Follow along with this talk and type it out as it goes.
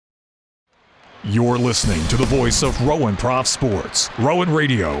You're listening to the voice of Rowan Prof Sports, Rowan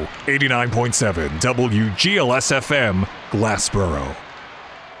Radio, 89.7 WGLS-FM, Glassboro.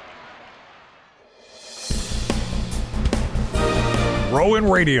 Rowan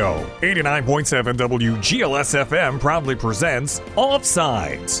Radio, 89.7 WGLS-FM proudly presents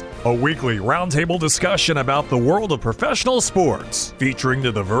Offsides, a weekly roundtable discussion about the world of professional sports, featuring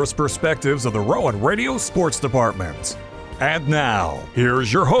the diverse perspectives of the Rowan Radio Sports Department. And now,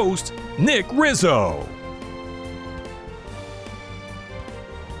 here's your host, Nick Rizzo.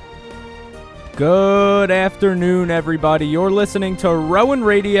 Good afternoon, everybody. You're listening to Rowan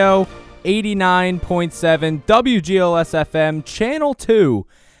Radio, 89.7 WGLS-FM, Channel 2.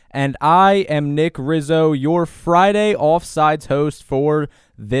 And I am Nick Rizzo, your Friday Offsides host for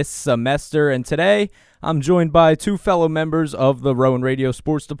this semester. And today, I'm joined by two fellow members of the Rowan Radio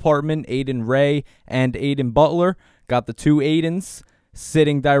Sports Department, Aiden Ray and Aiden Butler. Got the two Aidens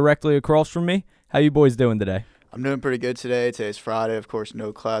sitting directly across from me. How you boys doing today? I'm doing pretty good today. Today's Friday, of course,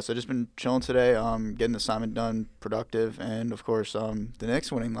 no class. I've just been chilling today, getting the assignment done, productive, and, of course, the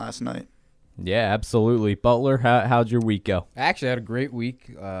Knicks winning last night. Yeah, absolutely. Butler, how'd your week go? I actually had a great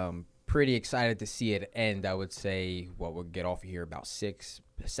week. Pretty excited to see it end. I would say, we'll get off of here about 6.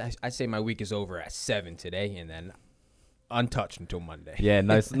 I'd say my week is over at 7 today, and then untouched until Monday. Yeah,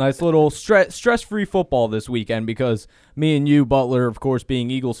 nice little stress-free football this weekend, because me and you, Butler, of course,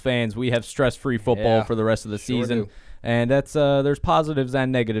 being Eagles fans, we have stress-free football for the rest of the season. And that's there's positives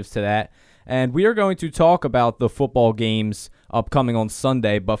and negatives to that. And we are going to talk about the football games upcoming on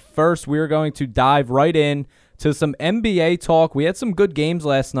Sunday. But first, we are going to dive right in to some NBA talk. We had some good games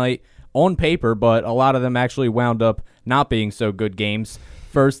last night on paper, but a lot of them actually wound up not being so good games.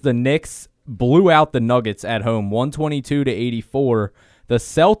 First, the Knicks blew out the Nuggets at home, 122-84. The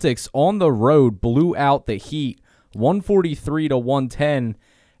Celtics on the road blew out the Heat, 143-110.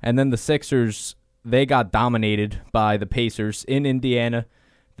 And then the Sixers, they got dominated by the Pacers in Indiana.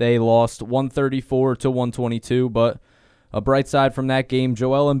 They lost 134-122, but a bright side from that game,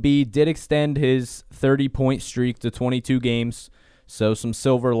 Joel Embiid did extend his 30-point streak to 22 games, so some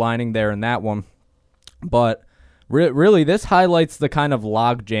silver lining there in that one. But really, this highlights the kind of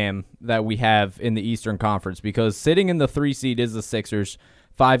logjam that we have in the Eastern Conference, because sitting in the 3 seed is the Sixers,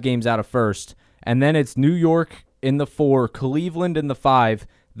 5 games out of first, and then it's New York in the 4, Cleveland in the 5.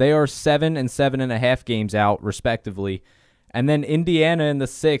 They are 7 and 7.5 games out, respectively. And then Indiana in the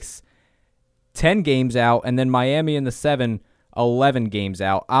 6, 10 games out, and then Miami in the 7, 11 games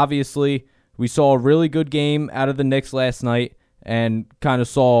out. Obviously, we saw a really good game out of the Knicks last night and kind of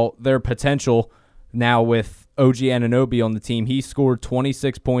saw their potential now with OG Anunoby on the team. He scored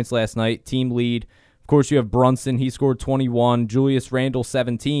 26 points last night, team lead. Of course, you have Brunson. He scored 21, Julius Randle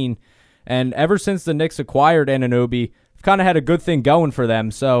 17. And ever since the Knicks acquired Anunoby, I've kind of had a good thing going for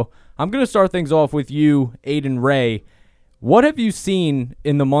them. So I'm going to start things off with you, Aiden Ray. What have you seen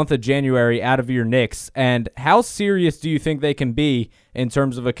in the month of January out of your Knicks, and how serious do you think they can be in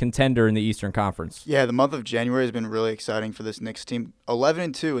terms of a contender in the Eastern Conference? Yeah, the month of January has been really exciting for this Knicks team.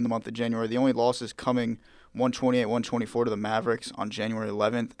 11-2 in the month of January. The only losses coming 128-124 to the Mavericks on January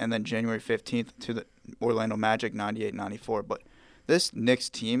 11th, and then January 15th to the Orlando Magic, 98-94. But this Knicks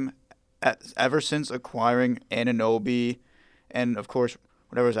team, ever since acquiring Anunoby and, of course,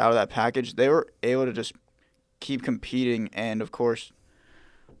 whatever's out of that package, they were able to just keep competing and, of course,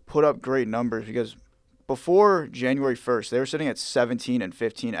 put up great numbers, because before January 1st, they were sitting at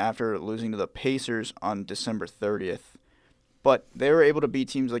 17-15 after losing to the Pacers on December 30th. But they were able to beat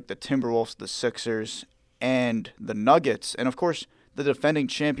teams like the Timberwolves, the Sixers, and the Nuggets. And, of course, the defending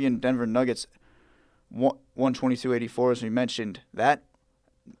champion Denver Nuggets, 122-84, as we mentioned. That,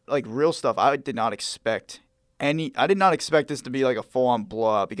 like, real stuff, I did not expect this to be like a full-on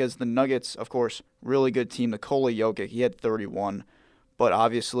blowout, because the Nuggets, of course, really good team. Nikola Jokic, he had 31, but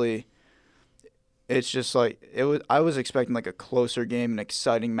obviously it's just like I was expecting like a closer game, an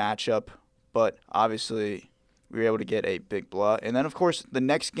exciting matchup, but obviously we were able to get a big blowout. And then, of course, the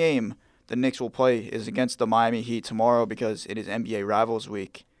next game the Knicks will play is against the Miami Heat tomorrow, because it is NBA Rivals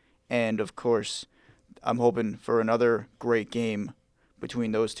Week. And, of course, I'm hoping for another great game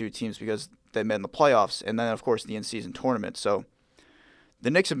between those two teams, because they met in the playoffs, and then, of course, the in-season tournament. So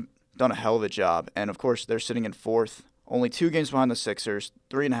the Knicks have done a hell of a job, and, of course, they're sitting in 4th, only 2 games behind the Sixers,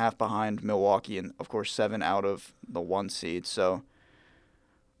 3.5 behind Milwaukee, and, of course, 7 out of the 1 seed. So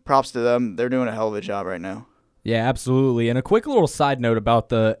props to them. They're doing a hell of a job right now. Yeah, absolutely. And a quick little side note about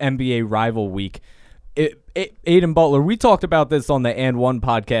the NBA Rival Week. Aiden Butler, we talked about this on the And One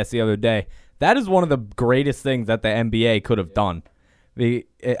podcast the other day. That is one of the greatest things that the NBA could have done.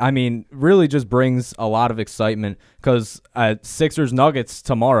 Really just brings a lot of excitement, because Sixers Nuggets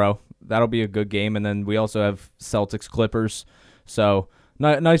tomorrow, that'll be a good game. And then we also have Celtics Clippers. So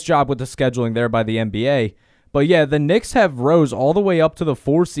nice job with the scheduling there by the NBA. But yeah, the Knicks have rose all the way up to the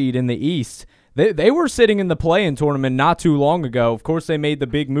 4 seed in the East. They were sitting in the play-in tournament not too long ago. Of course, they made the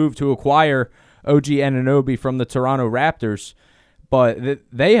big move to acquire OG Anunoby from the Toronto Raptors. But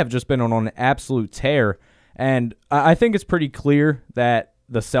they have just been on an absolute tear. And I think it's pretty clear that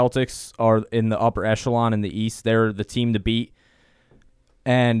the Celtics are in the upper echelon in the East. They're the team to beat.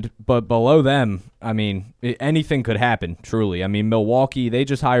 But below them, I mean, anything could happen, truly. I mean, Milwaukee, they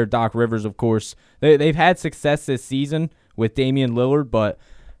just hired Doc Rivers, of course. They've had success this season with Damian Lillard, but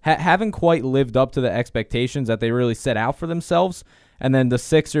haven't quite lived up to the expectations that they really set out for themselves. And then the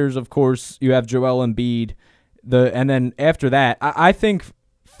Sixers, of course, you have Joel Embiid. And then after that, I think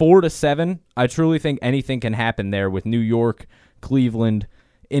 4 to 7, I truly think anything can happen there with New York, Cleveland,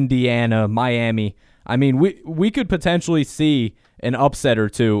 Indiana, Miami. I mean, we could potentially see an upset or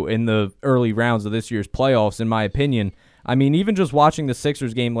two in the early rounds of this year's playoffs, in my opinion. I mean, even just watching the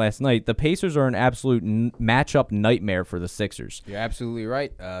Sixers game last night, the Pacers are an absolute matchup nightmare for the Sixers. You're absolutely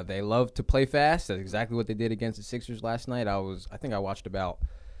right. They love to play fast. That's exactly what they did against the Sixers last night. I think I watched about,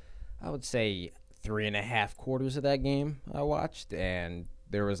 I would say, 3.5 quarters of that game I watched, and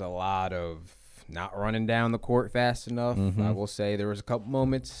there was a lot of not running down the court fast enough. I will say there was a couple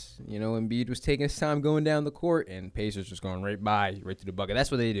moments, Embiid was taking his time going down the court, and Pacers just going right to the bucket. That's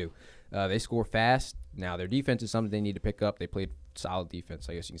what they do. They score fast. Now, their defense is something they need to pick up. They played solid defense,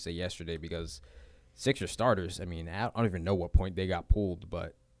 I guess you can say, yesterday, because Sixers starters, I mean, I don't even know what point they got pulled,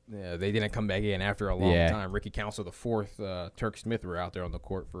 but they didn't come back in after a long time. Ricky Council IV, Turk Smith were out there on the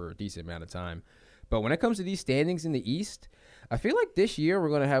court for a decent amount of time. But when it comes to these standings in the East, I feel like this year we're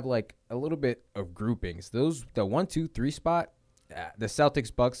going to have like a little bit of groupings. The 1, 2, 3 spot, the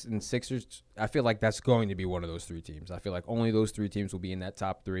Celtics, Bucks, and Sixers, I feel like that's going to be one of those 3 teams. I feel like only those 3 teams will be in that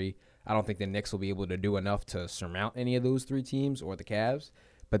top 3. I don't think the Knicks will be able to do enough to surmount any of those 3 teams or the Cavs.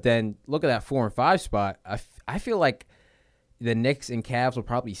 But then look at that 4 and 5 spot. I feel like the Knicks and Cavs will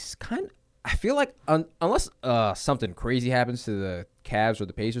probably I feel like unless something crazy happens to the Cavs or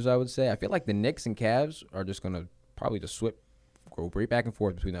the Pacers, I would say, I feel like the Knicks and Cavs are just going to probably just go right back and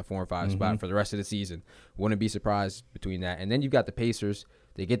forth between that 4 and 5 spot for the rest of the season. Wouldn't be surprised between that. And then you've got the Pacers.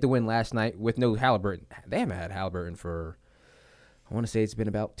 They get the win last night with no Halliburton. They haven't had Halliburton for, I want to say it's been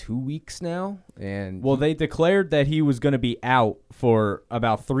about 2 weeks now. And they declared that he was going to be out for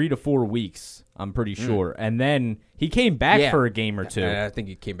about 3 to 4 weeks, I'm pretty sure. And then he came back for a game or two. I think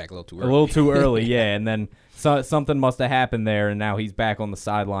he came back a little too early. A little too early, yeah. And then something must have happened there, and now he's back on the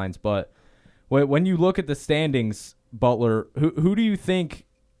sidelines. But when you look at the standings, Butler, who do you think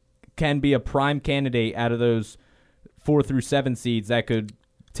can be a prime candidate out of those 4 through 7 seeds that could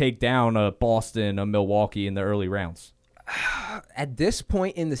take down a Boston, a Milwaukee in the early rounds? At this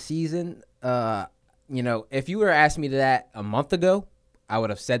point in the season, if you were asking me that a month ago, I would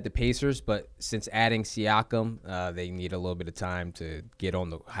have said the Pacers, but since adding Siakam, they need a little bit of time to get on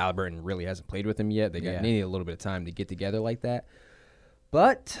the Halliburton really hasn't played with him yet. They need a little bit of time to get together like that.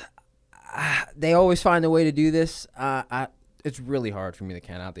 But they always find a way to do this. It's really hard for me to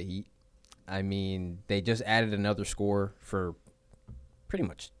count out the Heat. I mean, they just added another scorer for pretty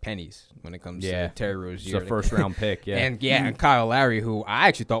much pennies when it comes to Terry Rozier. It's a first-round pick, and Kyle Lowry, who I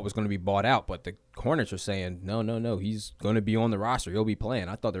actually thought was going to be bought out, but the Hornets are saying, no, he's going to be on the roster. He'll be playing.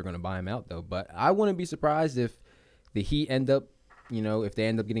 I thought they were going to buy him out, though. But I wouldn't be surprised if the Heat end up, if they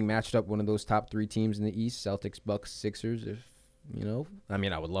end up getting matched up one of those top 3 teams in the East, Celtics, Bucks, Sixers, I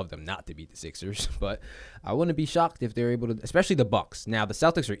mean, I would love them not to beat the Sixers, but I wouldn't be shocked if they're able to, especially the Bucks. Now, the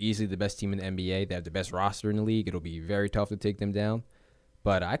Celtics are easily the best team in the NBA. They have the best roster in the league. It'll be very tough to take them down.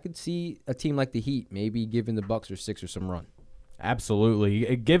 But I could see a team like the Heat maybe giving the Bucks or Sixers some run.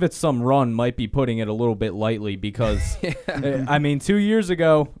 Absolutely. Give it some run might be putting it a little bit lightly because, I mean, 2 years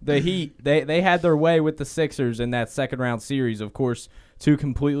ago, the Heat, they had their way with the Sixers in that second-round series. Of course, 2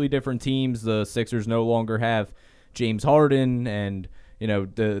 completely different teams. The Sixers no longer have James Harden, and,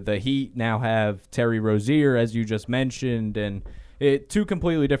 the Heat now have Terry Rozier, as you just mentioned, and 2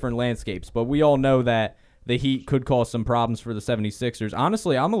 completely different landscapes. But we all know that the Heat could cause some problems for the 76ers.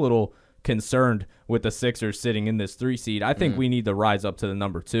 Honestly, I'm a little concerned with the Sixers sitting in this 3 seed. I think we need to rise up to the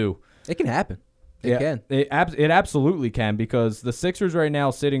number 2. It can happen. It can. It absolutely can, because the Sixers right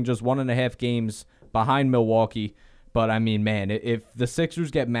now sitting just 1.5 games behind Milwaukee. But, I mean, man, if the Sixers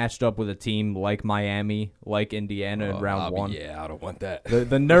get matched up with a team like Miami, like Indiana in round 1. Yeah, I don't want that.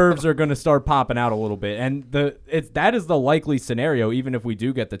 The nerves are going to start popping out a little bit. And that is the likely scenario, even if we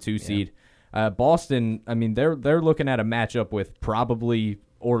do get the 2 seed. Boston, I mean, they're looking at a matchup with probably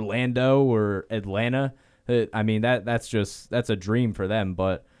Orlando or Atlanta. I mean, that's a dream for them.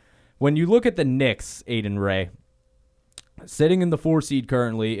 But when you look at the Knicks, Aiden Ray, sitting in the 4 seed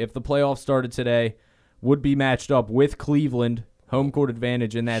currently, if the playoffs started today, would be matched up with Cleveland, home court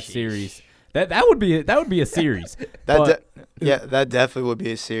advantage in that series. That would be a series. That definitely would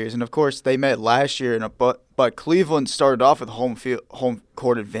be a series. And of course, they met last year, but Cleveland started off with home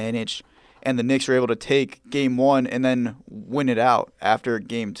court advantage, and the Knicks were able to take game 1 and then win it out after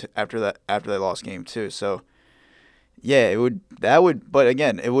they lost game 2. So yeah, but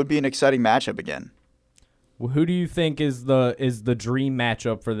again, it would be an exciting matchup again. Well, who do you think is the dream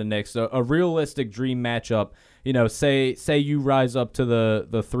matchup for the Knicks? A realistic dream matchup. Say you rise up to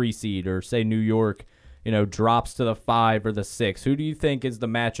the 3 seed, or say New York, drops to the 5 or the 6. Who do you think is the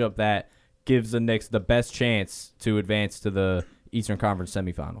matchup that gives the Knicks the best chance to advance to the Eastern Conference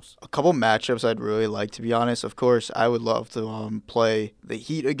semifinals? A couple matchups I'd really like, to be honest. Of course, I would love to play the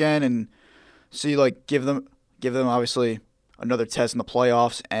Heat again and see, give them obviously another test in the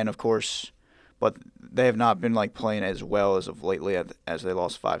playoffs, and of course, but they have not been playing as well as of lately, as they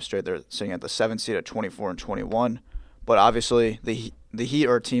lost 5 straight. They're sitting at the 7th seed at 24-21. But obviously, the Heat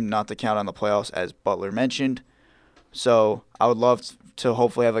are a team not to count on the playoffs, as Butler mentioned. So I would love to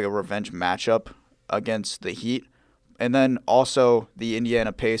hopefully have a revenge matchup against the Heat, and then also the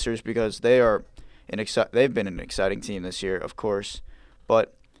Indiana Pacers, because they've been an exciting team this year, of course.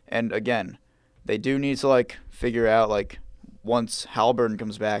 And again, they do need to figure out once Haliburton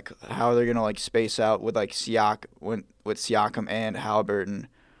comes back, how they're gonna space out with Siakam and Haliburton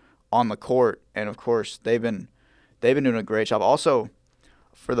on the court. And of course, they've been doing a great job. Also,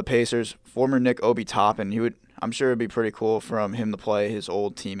 for the Pacers, former Nick Obi Toppin, I'm sure it'd be pretty cool for him to play his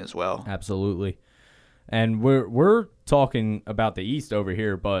old team as well. Absolutely. And we're talking about the East over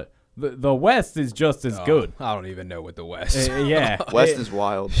here, but the West is just as good. I don't even know what the West. West is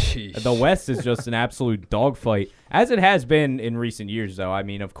wild. The West is just an absolute dogfight, as it has been in recent years, though. I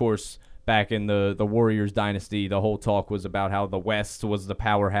mean, of course, back in the Warriors dynasty, the whole talk was about how the West was the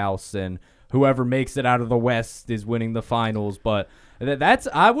powerhouse, and whoever makes it out of the West is winning the finals. But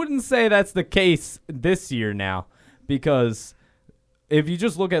I wouldn't say that's the case this year now, because if you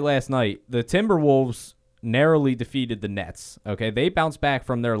just look at last night, the Timberwolves narrowly defeated the Nets. Okay, they bounced back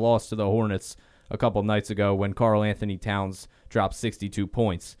from their loss to the Hornets a couple nights ago when Karl Anthony Towns dropped 62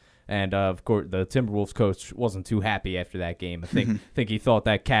 points. And of course, the Timberwolves coach wasn't too happy after that game. I think he thought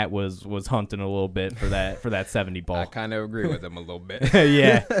that cat was hunting a little bit for that 70 ball. I kind of agree with him a little bit.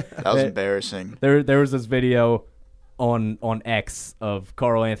 Yeah, that was embarrassing. There was this video on X of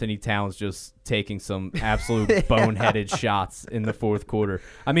Karl Anthony Towns just taking some absolute boneheaded shots in the 4th quarter.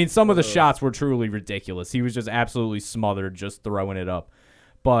 I mean, some of the shots were truly ridiculous. He was just absolutely smothered just throwing it up.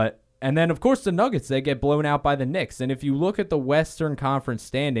 And then, of course, the Nuggets, they get blown out by the Knicks. And if you look at the Western Conference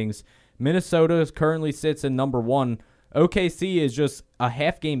standings, Minnesota currently sits in number 1. OKC is just a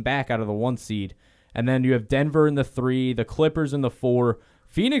half game back out of the 1 seed. And then you have Denver in the 3, the Clippers in the 4.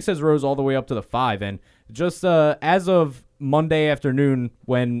 Phoenix has rose all the way up to the 5. And just as of Monday afternoon,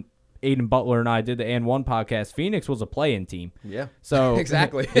 when Aiden Butler and I did the And One podcast, Phoenix was a play-in team. Yeah. So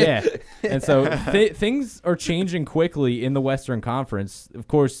exactly. Yeah. And so things are changing quickly in the Western Conference. Of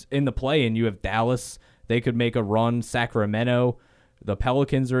course, in the play-in, you have Dallas. They could make a run. Sacramento. The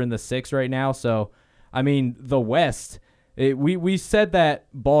Pelicans are in the 6 right now. So, I mean, the West, we said that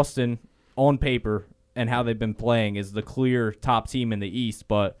Boston, on paper, and how they've been playing, is the clear top team in the East,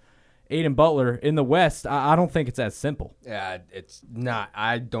 but Aiden Butler in the West, I don't think it's as simple. Yeah, it's not.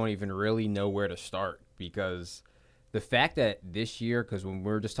 I don't even really know where to start, because the fact that this year, because when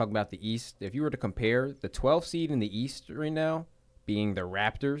we're just talking about the East, if you were to compare the 12 seed in the East right now, being the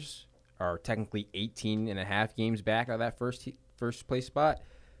Raptors, are technically 18 and a half games back out of that first place spot.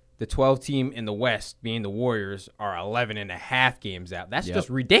 The 12 team in the West, being the Warriors, are 11 and a half games out. That's just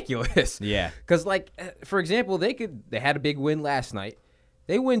ridiculous. Yeah. Because, for example, they had a big win last night.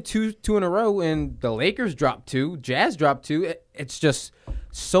 They win two in a row, and the Lakers dropped 2, Jazz dropped 2. It's just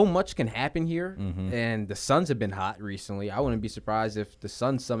so much can happen here, and the Suns have been hot recently. I wouldn't be surprised if the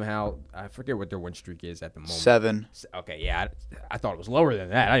Suns somehow, I forget what their win streak is at the moment. 7. Okay, yeah, I thought it was lower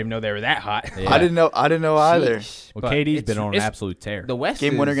than that. I didn't even know they were that hot. Yeah. I didn't know either. Well, KD's been on an absolute tear. The West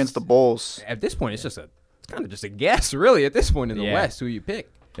game winner against the Bulls. At this point, it's kind of just a guess, really. At this point in the West, who you pick.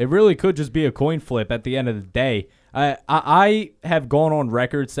 It really could just be a coin flip at the end of the day. I have gone on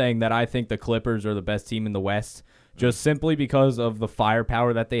record saying that I think the Clippers are the best team in the West, just simply because of the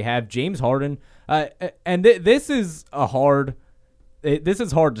firepower that they have. James Harden, and this is hard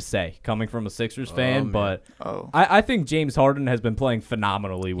to say coming from a Sixers fan, but I think James Harden has been playing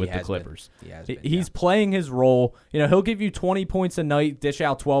phenomenally with the Clippers. He's playing his role. He'll give you 20 points a night, dish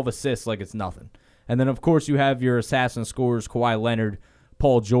out 12 assists like it's nothing. And then, of course, you have your assassin scorers, Kawhi Leonard,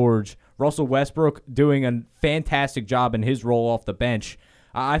 Paul George, Russell Westbrook doing a fantastic job in his role off the bench.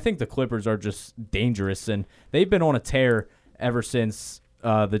 I think the Clippers are just dangerous, and they've been on a tear ever since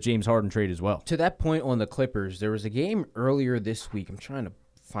the James Harden trade as well. To that point on the Clippers, there was a game earlier this week. I'm trying to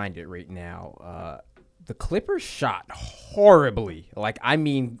find it right now. The Clippers shot horribly.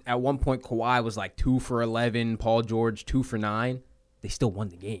 At one point, Kawhi was 2 for 11, Paul George 2 for 9. They still won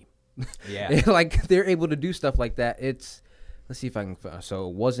the game. Yeah. They're able to do stuff like that. Let's see if I can. So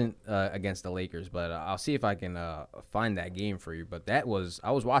it wasn't against the Lakers, but I'll see if I can find that game for you. But I was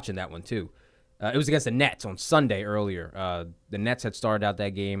watching that one too. It was against the Nets on Sunday earlier. The Nets had started out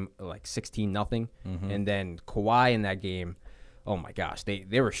that game 16-0, and then Kawhi in that game. Oh my gosh,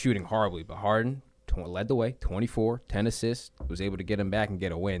 they were shooting horribly, but Harden led the way, 24, 10 assists, was able to get him back and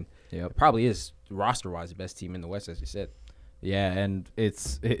get a win. Yep. It probably is roster-wise the best team in the West, as you said. Yeah, and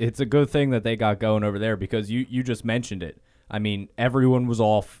it's a good thing that they got going over there because you just mentioned it. I mean, everyone was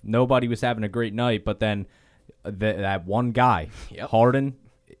off. Nobody was having a great night, but then that one guy, Harden,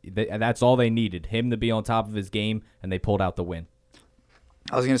 that's all they needed, him to be on top of his game, and they pulled out the win.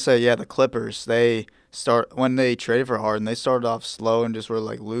 I was going to say, yeah, the Clippers, when they traded for Harden, they started off slow and just were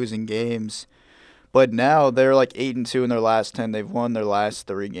losing games. But now they're 8-2 in their last 10. They've won their last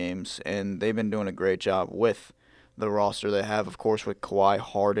 3 games, and they've been doing a great job with the roster they have, of course, with Kawhi,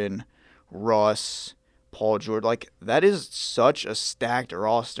 Harden, Russ, Paul George. That is such a stacked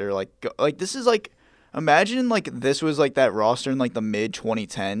roster. This is imagine this was that roster in the mid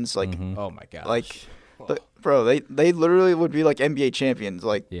 2010s. Oh my gosh. Bro, they literally would be NBA champions.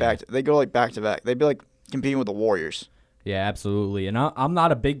 They go back to back. They'd be competing with the Warriors. Yeah, absolutely. And I'm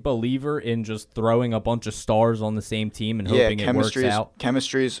not a big believer in just throwing a bunch of stars on the same team and hoping it works out.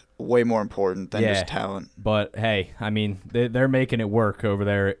 Chemistry is way more important than just talent. But, hey, I mean, they're making it work over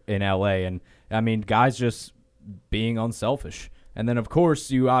there in L.A. And, I mean, guys just being unselfish. And then, of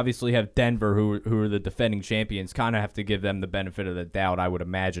course, you obviously have Denver, who are the defending champions. Kind of have to give them the benefit of the doubt, I would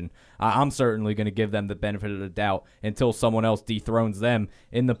imagine. I'm certainly going to give them the benefit of the doubt until someone else dethrones them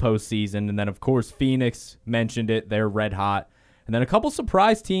in the postseason. And then, of course, Phoenix mentioned it. They're red hot. And then a couple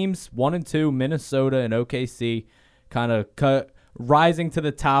surprise teams, 1 and 2, Minnesota and OKC, kind of rising to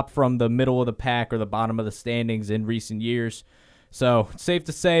the top from the middle of the pack or the bottom of the standings in recent years. So, safe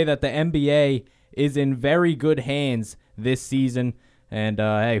to say that the NBA is in very good hands this season, and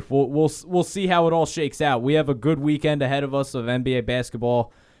hey, we'll see how it all shakes out. We have a good weekend ahead of us of NBA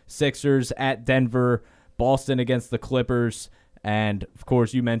basketball. Sixers at Denver, Boston against the Clippers, and of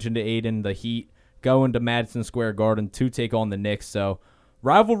course you mentioned it, Aiden, the Heat going to Madison Square Garden to take on the Knicks. So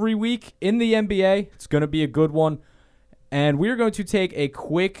rivalry week in the NBA. It's going to be a good one. And we're going to take a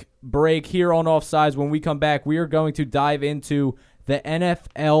quick break here on Offsides. When we come back, we are going to dive into the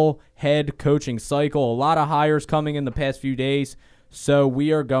NFL head coaching cycle. A lot of hires coming in the past few days, so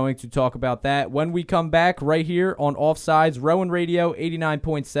we are going to talk about that when we come back right here on Offsides, Rowan Radio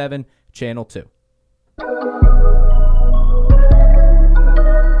 89.7, Channel 2.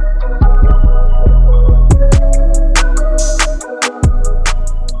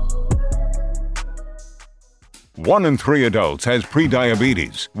 One in 3 adults has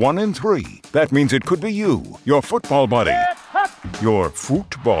prediabetes. 1 in 3. That means it could be you, your football buddy, your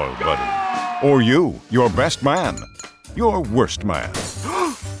football buddy, or you, your best man, your worst man,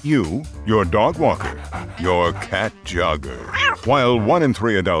 you, your dog walker, your cat jogger. While 1 in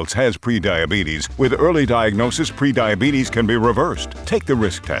 3 adults has prediabetes, with early diagnosis, prediabetes can be reversed. Take the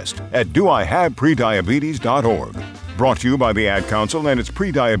risk test at doihaveprediabetes.org. Brought to you by the Ad Council and its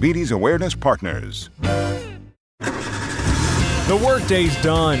prediabetes awareness partners. The workday's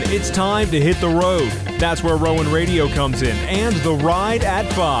done. It's time to hit the road. That's where Rowan Radio comes in, and The Ride at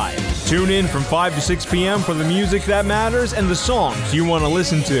 5. Tune in from 5 to 6 p.m. for the music that matters and the songs you want to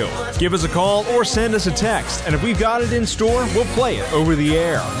listen to. Give us a call or send us a text, and if we've got it in store, we'll play it over the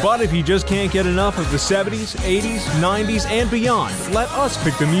air. But if you just can't get enough of the 70s, 80s, 90s, and beyond, let us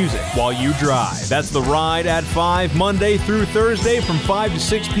pick the music while you drive. That's The Ride at 5, Monday through Thursday from 5 to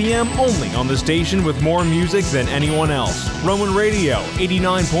 6 p.m. only on the station with more music than anyone else. Rowan Radio,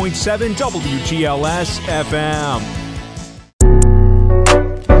 89.7 WGLS FM.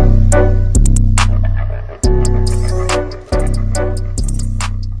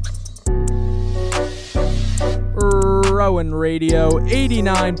 Rowan Radio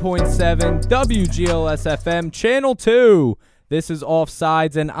 89.7 WGLS FM Channel 2. This is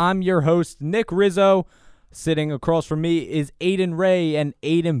Offsides, and I'm your host, Nick Rizzo. Sitting across from me is Aiden Ray and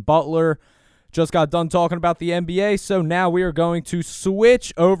Aiden Butler. Just got done talking about the NBA, so now we are going to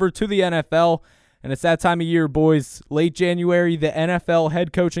switch over to the NFL. And it's that time of year, boys. Late January, the NFL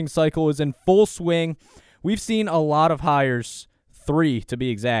head coaching cycle is in full swing. We've seen a lot of hires 3 to be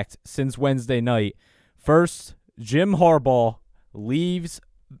exact, since Wednesday night. First, Jim Harbaugh leaves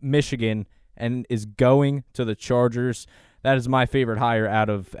Michigan and is going to the Chargers. That is my favorite hire out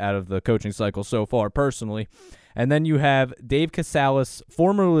of the coaching cycle so far, personally. And then you have Dave Casales,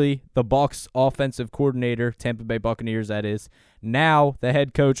 formerly the Bucs offensive coordinator, Tampa Bay Buccaneers, that is, now the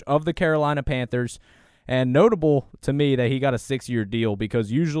head coach of the Carolina Panthers. And notable to me that he got a 6-year deal,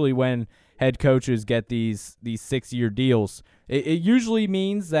 because usually when head coaches get these 6-year deals, it usually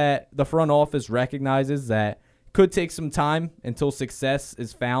means that the front office recognizes that it could take some time until success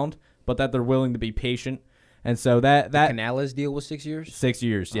is found, but that they're willing to be patient. And so that Canales deal was 6 years? 6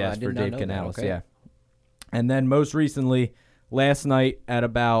 years, yes, for Dave Canales, okay. yeah. And then most recently, last night at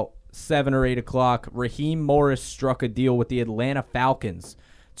about 7 or 8 o'clock, Raheem Morris struck a deal with the Atlanta Falcons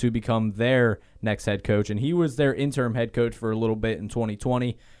to become their next head coach. And he was their interim head coach for a little bit in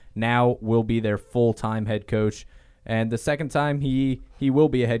 2020. Now will be their full-time head coach. And the second time he will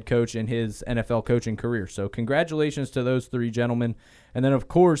be a head coach in his NFL coaching career. So congratulations to those 3 gentlemen. And then, of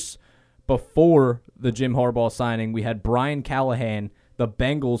course, before the Jim Harbaugh signing, we had Brian Callahan, the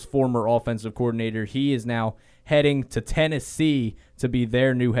Bengals' former offensive coordinator. He is now heading to Tennessee to be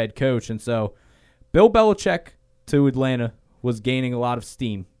their new head coach. And so Bill Belichick to Atlanta was gaining a lot of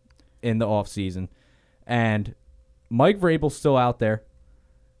steam in the offseason. And Mike Vrabel's still out there.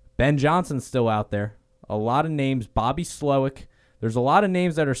 Ben Johnson's still out there. A lot of names. Bobby Slowick. There's a lot of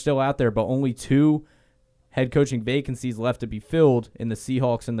names that are still out there, but only 2 head coaching vacancies left to be filled in the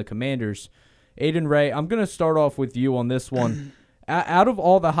Seahawks and the Commanders. Aiden Ray, I'm going to start off with you on this one. Out of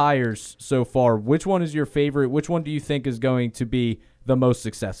all the hires so far, which one is your favorite? Which one do you think is going to be the most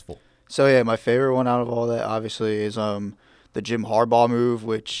successful? So, yeah, my favorite one out of all that, obviously, is the Jim Harbaugh move,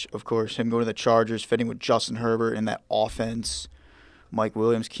 which, of course, him going to the Chargers, fitting with Justin Herbert in that offense, Mike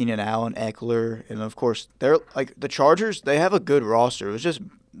Williams, Keenan Allen, Eckler, and, of course, they're like the Chargers, they have a good roster. It was just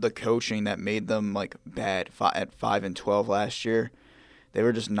the coaching that made them, like, bad at 5-12 last year. They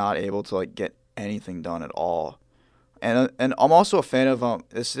were just not able to, like, get anything done at all. And I'm also a fan of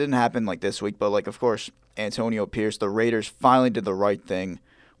this didn't happen like this week, but like of course Antonio Pierce, the Raiders finally did the right thing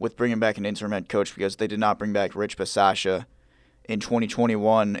with bringing back an interim head coach, because they did not bring back Rich Bisaccia in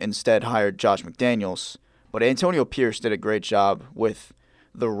 2021. Instead, hired Josh McDaniels. But Antonio Pierce did a great job with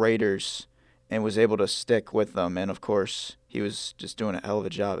the Raiders and was able to stick with them. And of course, he was just doing a hell of a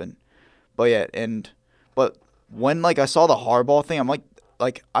job. But when like I saw the Harbaugh thing, I'm like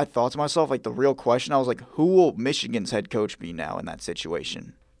I thought to myself, like the real question, I was like, who will Michigan's head coach be now in that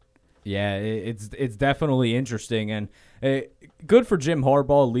situation? Yeah, it's definitely interesting, and good for Jim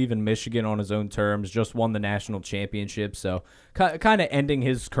Harbaugh leaving Michigan on his own terms. Just won the national championship, so kind of ending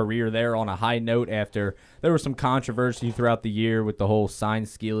his career there on a high note after there was some controversy throughout the year with the whole sign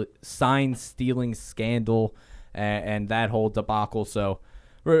stealing scandal and that whole debacle. So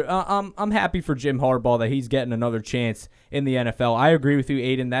I'm happy for Jim Harbaugh that he's getting another chance in the NFL. I agree with you,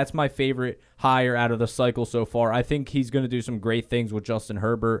 Aiden. That's my favorite hire out of the cycle so far. I think he's going to do some great things with Justin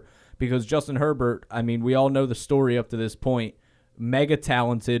Herbert, because Justin Herbert, I mean, we all know the story up to this point. Mega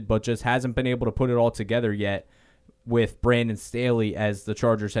talented, but just hasn't been able to put it all together yet with Brandon Staley as the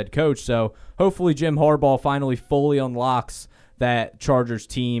Chargers head coach. So hopefully Jim Harbaugh finally fully unlocks that Chargers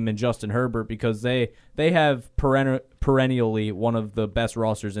team and Justin Herbert, because they have perennially one of the best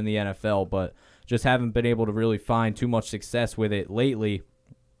rosters in the NFL, but just haven't been able to really find too much success with it lately.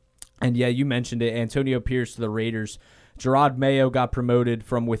 And yeah, you mentioned it, Antonio Pierce to the Raiders. Gerard Mayo got promoted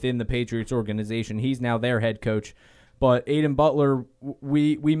from within the Patriots organization. He's now their head coach. But Aiden Butler,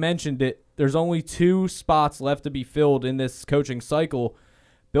 we mentioned it, there's only 2 spots left to be filled in this coaching cycle.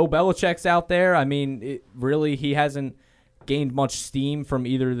 Bill Belichick's out there. I mean, he hasn't gained much steam from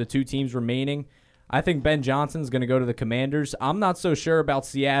either of the 2 teams remaining. I think Ben Johnson's going to go to the Commanders. I'm not so sure about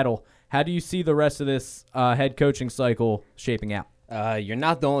Seattle. How do you see the rest of this head coaching cycle shaping out? You're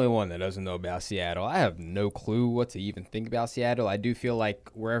not the only one that doesn't know about Seattle. I have no clue what to even think about Seattle. I do feel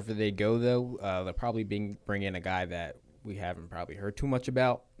like wherever they go, though, they'll probably bring in a guy that we haven't probably heard too much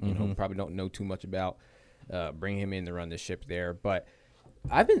about, probably don't know too much about, bring him in to run the ship there. But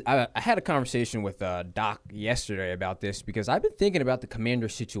I had a conversation with Doc yesterday about this, because I've been thinking about the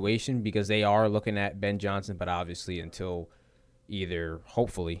Commanders situation, because they are looking at Ben Johnson, but obviously until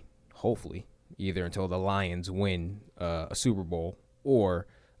hopefully until the Lions win a Super Bowl, or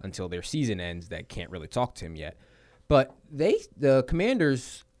until their season ends, that can't really talk to him yet. But the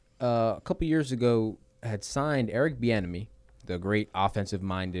Commanders a couple years ago had signed Eric Bieniemy, the great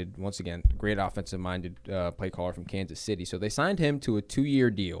offensive-minded play caller from Kansas City. So they signed him to a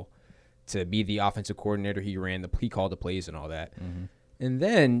 2-year deal to be the offensive coordinator. He called the plays and all that. Mm-hmm. And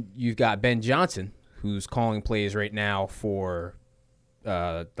then you've got Ben Johnson, who's calling plays right now for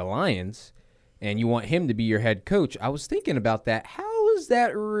the Lions, and you want him to be your head coach. I was thinking about that. How is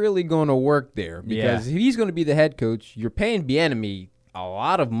that really going to work there? Because if he's going to be the head coach, you're paying Bieniemy a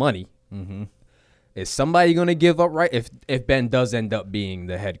lot of money. Mm-hmm. Is somebody going to give up if Ben does end up being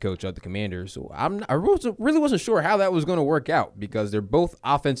the head coach of the Commanders? So I really wasn't sure how that was going to work out because they're both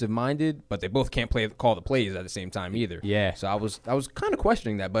offensive minded, but they both can't call the plays at the same time either. Yeah. So I was kind of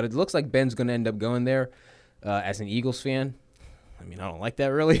questioning that, but it looks like Ben's going to end up going there. As an Eagles fan, I mean, I don't like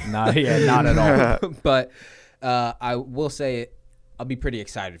that really. Not at all. But I will say I'll be pretty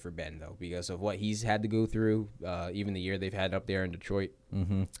excited for Ben, though, because of what he's had to go through, even the year they've had up there in Detroit.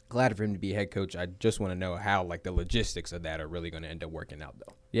 Mm-hmm. Glad for him to be a head coach. I just want to know how, the logistics of that are really going to end up working out,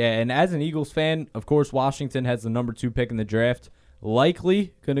 though. Yeah, and as an Eagles fan, of course, Washington has the number 2 pick in the draft.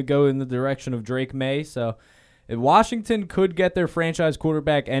 Likely going to go in the direction of Drake May. So if Washington could get their franchise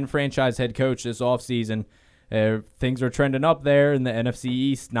quarterback and franchise head coach this offseason, things are trending up there in the NFC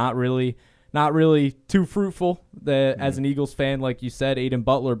East. Not really too fruitful as an Eagles fan, like you said, Aiden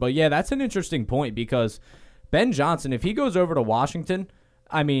Butler. But, yeah, that's an interesting point because Ben Johnson, if he goes over to Washington,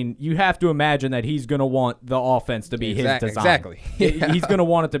 I mean, you have to imagine that he's going to want the offense to be his design. Exactly. He's going to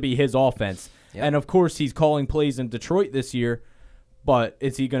want it to be his offense. Yep. And, of course, he's calling plays in Detroit this year, but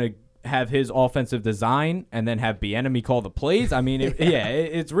is he going to have his offensive design and then have Bieniemy call the plays? I mean,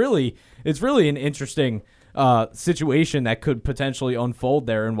 it's really an interesting situation that could potentially unfold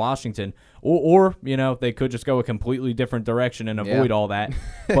there in Washington. Or they could just go a completely different direction and avoid all that.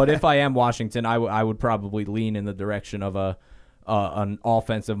 But if I am Washington, I would probably lean in the direction of an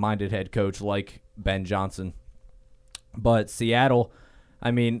offensive-minded head coach like Ben Johnson. But Seattle,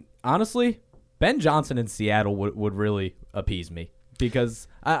 I mean, honestly, Ben Johnson in Seattle would really appease me because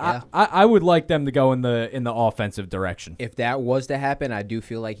I would like them to go in the offensive direction. If that was to happen, I do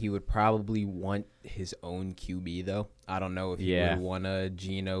feel like he would probably want his own QB, though. I don't know if he would want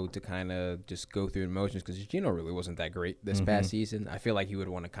Geno to kind of just go through the motions because Geno really wasn't that great this past season. I feel like he would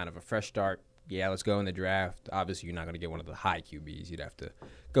want a kind of a fresh start. Yeah, let's go in the draft. Obviously, you're not going to get one of the high QBs. You'd have to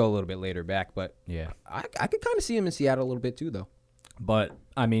go a little bit later back. But I could kind of see him in Seattle a little bit too, though. But,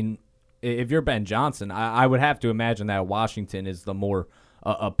 I mean, if you're Ben Johnson, I would have to imagine that Washington is the more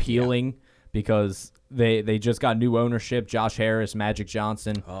appealing because they just got new ownership, Josh Harris, Magic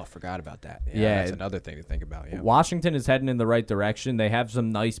Johnson. Oh, forgot about that. Yeah, that's another thing to think about. Yeah. Washington is heading in the right direction. They have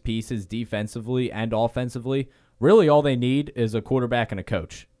some nice pieces defensively and offensively. Really, all they need is a quarterback and a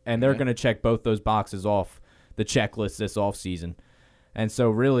coach, and they're going to check both those boxes off the checklist this offseason. And so,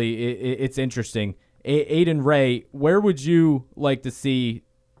 really, it's interesting. Aiden Ray, where would you like to see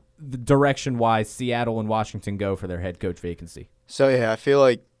the direction-wise Seattle and Washington go for their head coach vacancy? So, I feel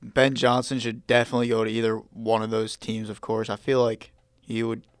like Ben Johnson should definitely go to either one of those teams, of course. I feel like he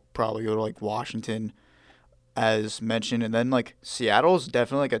would probably go to, Washington, as mentioned. And then, Seattle is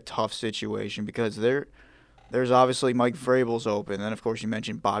definitely, a tough situation because there's obviously Mike Vrabel's open. And then, of course, you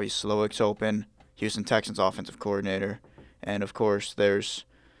mentioned Bobby Slowick's open, Houston Texans offensive coordinator. And, of course, there's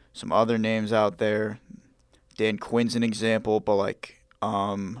some other names out there. Dan Quinn's an example, but,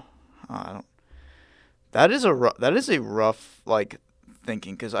 that is a rough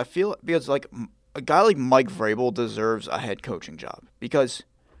thinking because I feel a guy like Mike Vrabel deserves a head coaching job because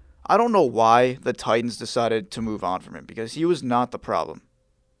I don't know why the Titans decided to move on from him because he was not the problem.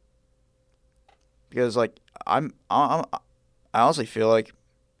 Because I honestly feel like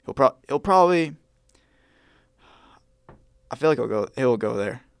he'll probably I feel like he'll go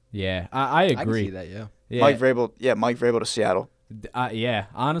there. Yeah, I agree. I can see that. Yeah. Mike Vrabel to Seattle.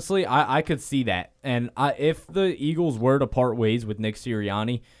 Honestly, I could see that. And if the Eagles were to part ways with Nick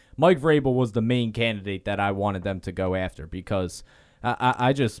Sirianni, Mike Vrabel was the main candidate that I wanted them to go after because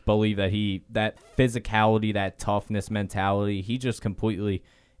I just believe that that physicality, that toughness mentality, he just completely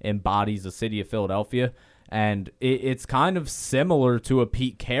embodies the city of Philadelphia. And it's kind of similar to a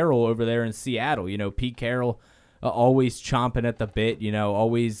Pete Carroll over there in Seattle. Pete Carroll always chomping at the bit,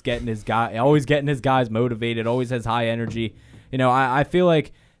 always getting his guys motivated, always has high energy. I feel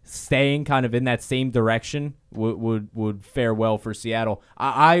like staying kind of in that same direction would fare well for Seattle.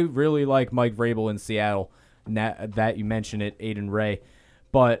 I really like Mike Vrabel in Seattle, that you mentioned it, Aiden Ray.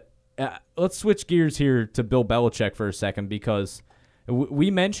 But let's switch gears here to Bill Belichick for a second because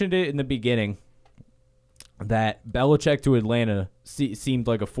we mentioned it in the beginning that Belichick to Atlanta seemed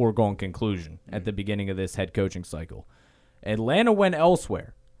like a foregone conclusion at the beginning of this head coaching cycle. Atlanta went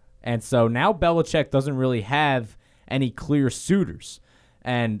elsewhere, and so now Belichick doesn't really have any clear suitors.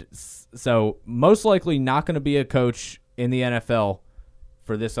 And so most likely not going to be a coach in the NFL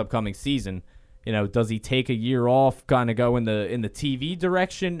for this upcoming season. Does he take a year off, kind of go in the TV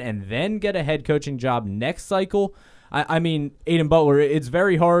direction and then get a head coaching job next cycle? I mean, Aiden Butler, it's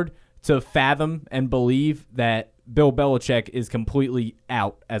very hard to fathom and believe that Bill Belichick is completely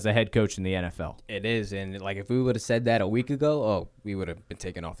out as a head coach in the NFL. It is, and like if we would have said that a week ago, we would have been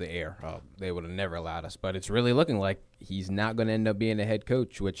taken off the air. They would have never allowed us. But it's really looking like he's not going to end up being a head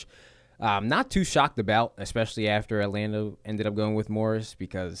coach, which I'm not too shocked about, especially after Atlanta ended up going with Morris,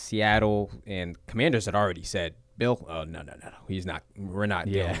 because Seattle and Commanders had already said, Bill, no, he's not. We're not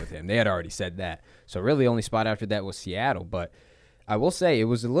dealing with him. They had already said that. So really the only spot after that was Seattle. But I will say it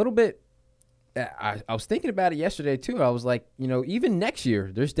was a little bit I was thinking about it yesterday too. I was like, even next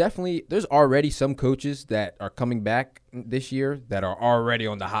year, there's already some coaches that are coming back this year that are already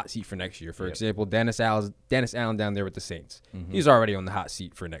on the hot seat for next year. For example, Dennis Allen down there with the Saints. Mm-hmm. He's already on the hot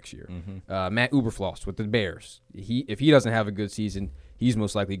seat for next year. Mm-hmm. Matt Eberflus with the Bears. If he doesn't have a good season, he's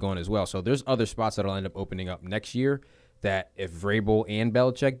most likely going as well. So there's other spots that'll end up opening up next year that if Vrabel and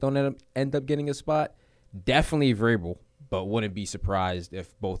Belichick don't end up getting a spot, definitely Vrabel. But wouldn't be surprised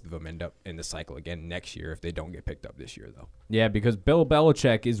if both of them end up in the cycle again next year if they don't get picked up this year, though. Yeah, because Bill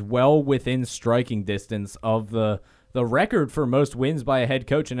Belichick is well within striking distance of the record for most wins by a head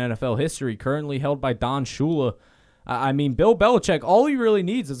coach in NFL history, currently held by Don Shula. I mean, Bill Belichick, all he really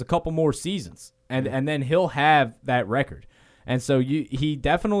needs is a couple more seasons, and then he'll have that record. And so he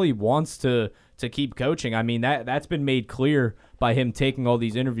definitely wants to keep coaching. I mean, that's been made clear by him taking all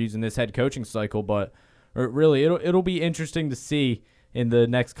these interviews in this head coaching cycle, but really, it'll be interesting to see in the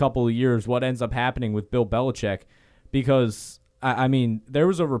next couple of years what ends up happening with Bill Belichick, because, I mean, there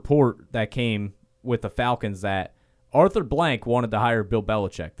was a report that came with the Falcons that Arthur Blank wanted to hire Bill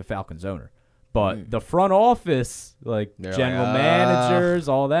Belichick, the Falcons owner. But the front office, like general managers,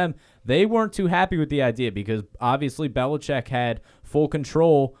 all them, they weren't too happy with the idea because obviously Belichick had full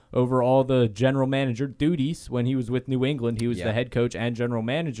control over all the general manager duties when he was with New England. He was the head coach and general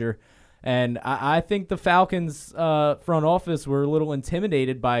manager. And I think the Falcons front office were a little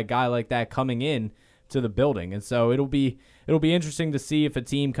intimidated by a guy like that coming in to the building. And so it'll be interesting to see if a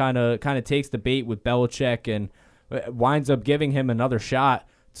team kind of takes the bait with Belichick and winds up giving him another shot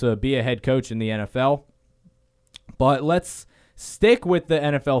to be a head coach in the NFL. But let's stick with the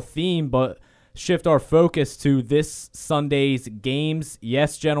NFL theme, but shift our focus to this Sunday's games.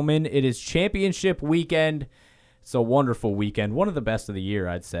 Yes, gentlemen, it is championship weekend. It's a wonderful weekend, one of the best of the year,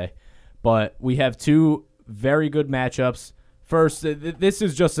 I'd say. But we have two very good matchups. First, this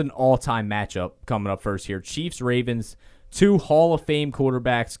is just an all-time matchup coming up first here. Chiefs-Ravens, two Hall of Fame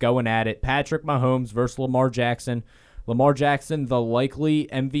quarterbacks going at it. Patrick Mahomes versus Lamar Jackson. Lamar Jackson, the likely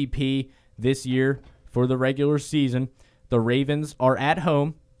MVP this year for the regular season. The Ravens are at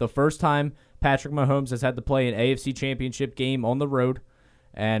home. The first time Patrick Mahomes has had to play an AFC Championship game on the road.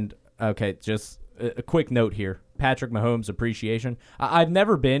 And, okay, just a quick note here. Patrick Mahomes appreciation. I've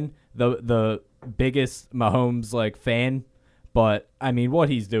never been the biggest Mahomes fan, but I mean what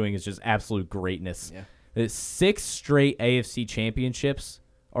he's doing is just absolute greatness. Yeah. 6 straight AFC championships.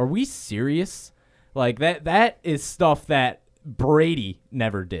 Are we serious? That is stuff that Brady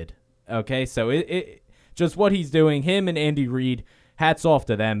never did. Okay, so it just what he's doing. Him and Andy Reid, hats off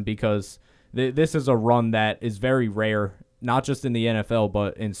to them because this is a run that is very rare, not just in the NFL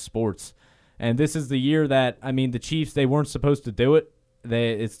but in sports. And this is the year that, I mean, the Chiefs, they weren't supposed to do it.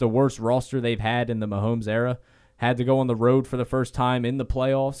 It's the worst roster they've had in the Mahomes era. Had to go on the road for the first time in the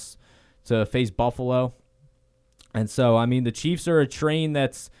playoffs to face Buffalo. And so, I mean, the Chiefs are a train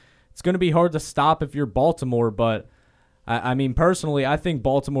it's going to be hard to stop if you're Baltimore. But, I mean, personally, I think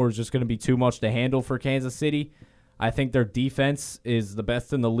Baltimore is just going to be too much to handle for Kansas City. I think their defense is the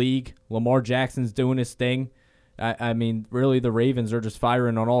best in the league. Lamar Jackson's doing his thing. I mean, really, the Ravens are just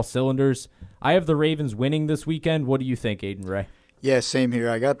firing on all cylinders. I have the Ravens winning this weekend. What do you think, Aiden Ray? Yeah, same here.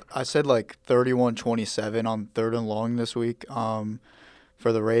 I said 31-27 on 3rd and long this week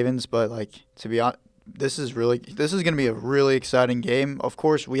for the Ravens, but to be honest, this is going to be a really exciting game. Of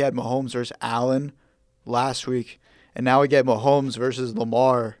course, we had Mahomes versus Allen last week, and now we get Mahomes versus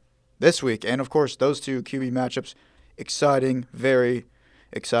Lamar this week. And of course, those two QB matchups, exciting, very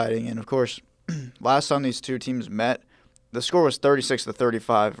exciting. And of course, last time these two teams met, the score was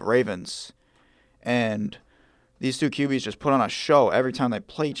 36-35 Ravens. And these two QBs just put on a show every time they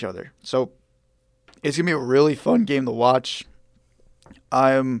play each other. So it's going to be a really fun game to watch.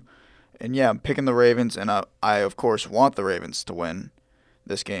 I'm picking the Ravens, and I of course want the Ravens to win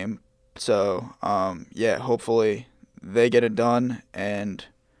this game. So, hopefully they get it done, and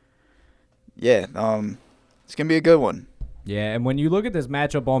it's going to be a good one. Yeah, and when you look at this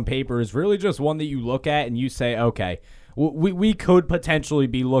matchup on paper, it's really just one that you look at and you say, okay, we could potentially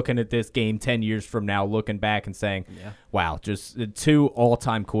be looking at this game 10 years from now, looking back and saying, wow, just two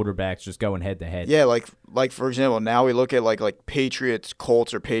all-time quarterbacks just going head-to-head. Yeah, like for example, now we look at like Patriots,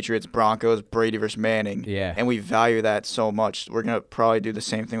 Colts, or Patriots, Broncos, Brady versus Manning, and we value that so much. We're going to probably do the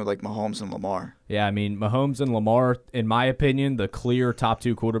same thing with like Mahomes and Lamar. Yeah, I mean, Mahomes and Lamar, in my opinion, the clear top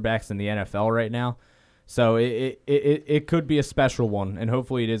 2 quarterbacks in the NFL right now. So it could be a special one, and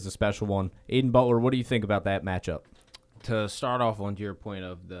hopefully it is a special one. Aiden Butler, what do you think about that matchup? To start off on your point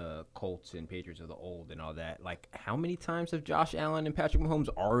of the Colts and Patriots of the old and all that, like how many times have Josh Allen and Patrick Mahomes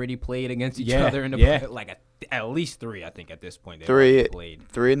already played against each other in the like at least 3, I think at this point. They've played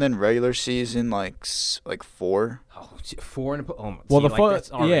 3, and then regular season like 4. Oh, 4 in well,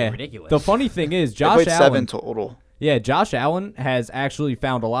 that's already ridiculous. The funny thing is, Josh Allen 7 total. Yeah, Josh Allen has actually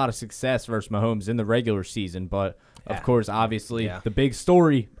found a lot of success versus Mahomes in the regular season, but of course, obviously, the big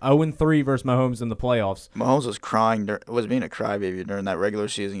story, 0-3 versus Mahomes in the playoffs. Mahomes was crying, was being a crybaby during that regular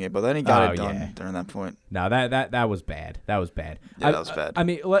season game, but then he got it done during that point. No, that was bad. That was bad. Yeah, that was bad. I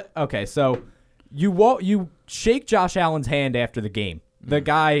mean, okay, so you shake Josh Allen's hand after the game, the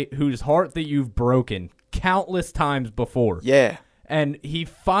guy whose heart that you've broken countless times before. Yeah. And he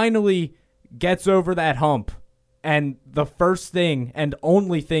finally gets over that hump, and the first thing and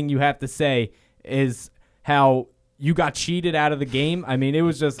only thing you have to say is how you got cheated out of the game. I mean, it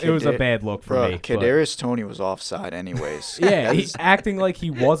was a bad look for me. Kadarius Toney was offside anyways. Yeah, he's acting like he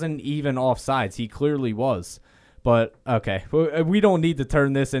wasn't even offsides. He clearly was. But, okay, we don't need to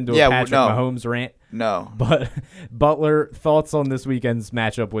turn this into a Patrick Mahomes rant. No. But, Butler, thoughts on this weekend's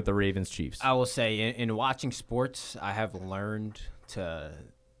matchup with the Ravens-Chiefs? I will say, in watching sports, I've learned to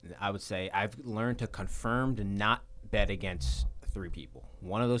confirm to not bet against 3 people.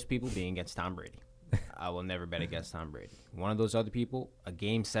 One of those people being against Tom Brady. I will never bet against Tom Brady. One of those other people, a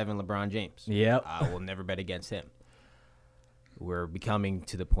Game 7 LeBron James. Yep. I will never bet against him. We're becoming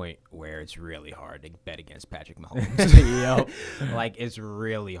to the point where it's really hard to bet against Patrick Mahomes. Yep. Like, it's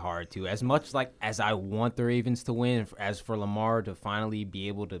really hard to. As much like as I want the Ravens to win, as for Lamar to finally be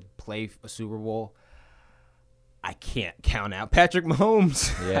able to play a Super Bowl, I can't count out Patrick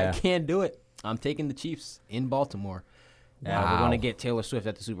Mahomes. Yeah. I can't do it. I'm taking the Chiefs in Baltimore. Wow. We're going to get Taylor Swift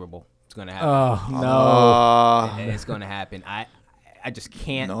at the Super Bowl. It's going to happen. Oh, no. It's going to happen. I just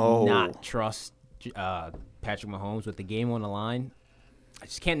can't not trust Patrick Mahomes with the game on the line. I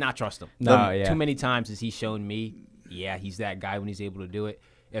just can't not trust him. Too many times has he shown me, he's that guy when he's able to do it.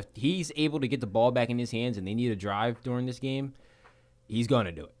 If he's able to get the ball back in his hands and they need a drive during this game, he's going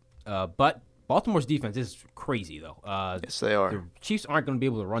to do it. But Baltimore's defense is crazy, though. Yes, they are. The Chiefs aren't going to be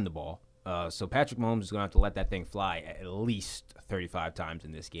able to run the ball. So Patrick Mahomes is going to have to let that thing fly at least 35 times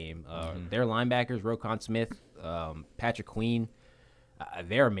in this game. Their linebackers, Roquan Smith, Patrick Queen,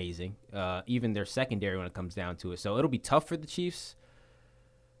 they're amazing. Even their secondary when it comes down to it. So it'll be tough for the Chiefs,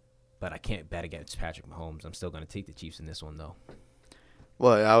 but I can't bet against Patrick Mahomes. I'm still going to take the Chiefs in this one, though.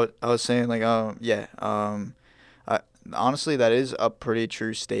 Well, I was saying, like, honestly, that is a pretty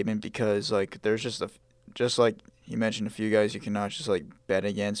true statement because, like, there's just like you mentioned a few guys you cannot just, like, bet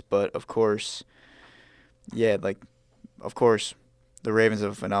against. But, of course, the Ravens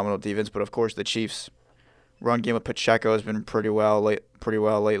have a phenomenal defense. But, of course, the Chiefs' run game with Pacheco has been pretty well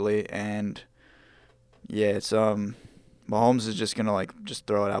lately. And, it's Mahomes is just going to, like, just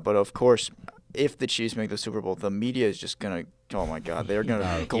throw it out. But, of course, if the Chiefs make the Super Bowl, the media is just going to, oh, my God, they're going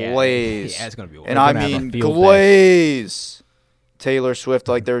to glaze. Yeah, it's going to be. And I mean glaze Taylor Swift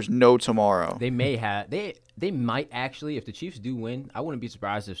like there's no tomorrow. They might actually, if the Chiefs do win, I wouldn't be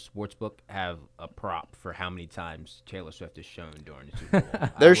surprised if Sportsbook have a prop for how many times Taylor Swift is shown during the Super Bowl.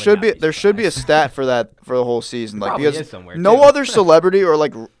 There should be a stat for that for the whole season, like probably because is somewhere no too. other celebrity or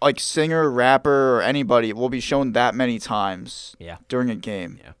like singer, rapper, or anybody will be shown that many times during a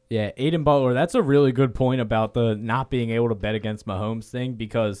game. Yeah, Aiden Butler, that's a really good point about the not being able to bet against Mahomes thing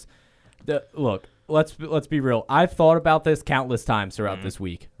because look, let's be real. I've thought about this countless times throughout this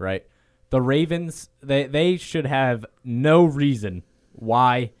week, right? The Ravens, they should have no reason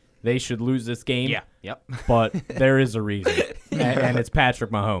why they should lose this game. Yeah, yep. But there is a reason, and it's Patrick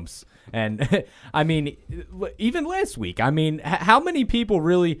Mahomes. And, I mean, even last week, I mean, how many people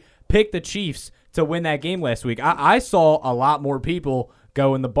really picked the Chiefs to win that game last week? I saw a lot more people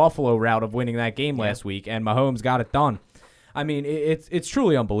go in the Buffalo route of winning that game last week, and Mahomes got it done. I mean, it's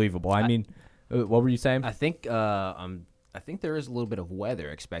truly unbelievable. I mean, what were you saying? I think there is a little bit of weather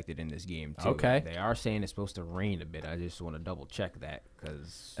expected in this game, too. Okay. They are saying it's supposed to rain a bit. I just want to double-check that.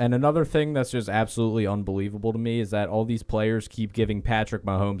 And another thing that's just absolutely unbelievable to me is that all these players keep giving Patrick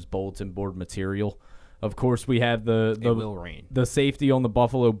Mahomes bulletin board material. Of course, we have it will rain. The safety on the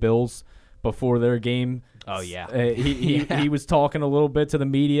Buffalo Bills before their game. Oh, yeah. He was talking a little bit to the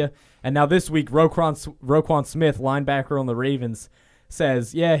media. And now this week, Roquan Smith, linebacker on the Ravens,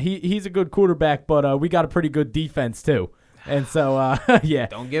 says, yeah, he's a good quarterback, but we got a pretty good defense too. And so, yeah.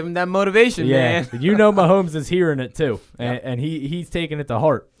 Don't give him that motivation, man. You know Mahomes is hearing it too, and he's taking it to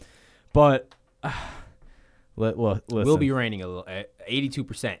heart. But listen. We'll be raining a little,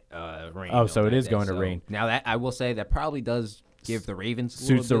 82% rain. Oh, so it is going to rain. Now, that I will say that probably does give the Ravens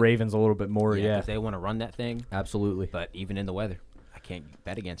suits the Ravens a little bit more, yeah. Because they want to run that thing. Absolutely. But even in the weather, I can't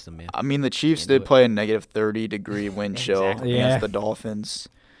bet against them, man. I mean, the Chiefs did play a negative 30-degree wind chill against the Dolphins.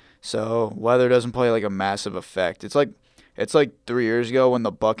 So weather doesn't play like a massive effect. It's like 3 years ago when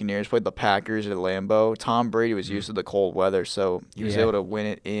the Buccaneers played the Packers at Lambeau. Tom Brady was used to the cold weather, so he was able to win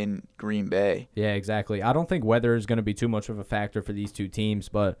it in Green Bay. Yeah, exactly. I don't think weather is going to be too much of a factor for these two teams,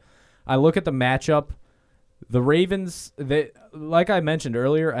 but I look at the matchup. The Ravens, like I mentioned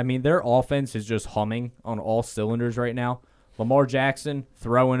earlier, I mean, their offense is just humming on all cylinders right now. Lamar Jackson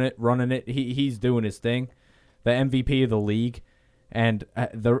throwing it, running it. He's doing his thing. The MVP of the league. And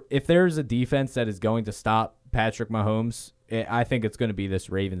if there's a defense that is going to stop Patrick Mahomes, I think it's going to be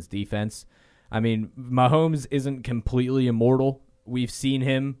this Ravens defense. I mean, Mahomes isn't completely immortal. We've seen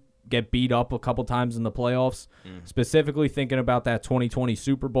him get beat up a couple times in the playoffs, specifically thinking about that 2020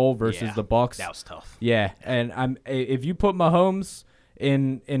 Super Bowl versus the Bucs. That was tough. Yeah, and if you put Mahomes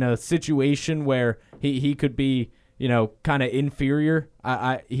in a situation where he could be, kind of inferior,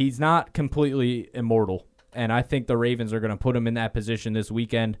 he's not completely immortal. And I think the Ravens are going to put him in that position this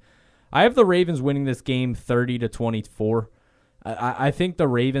weekend. I have the Ravens winning this game 30-24. I think the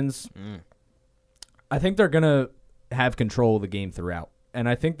Ravens, I think they're going to have control of the game throughout. And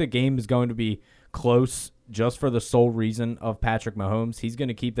I think the game is going to be close just for the sole reason of Patrick Mahomes. He's going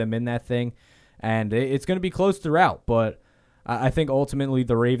to keep them in that thing. And it's going to be close throughout. But I think ultimately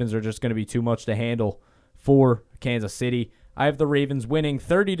the Ravens are just going to be too much to handle for Kansas City. I have the Ravens winning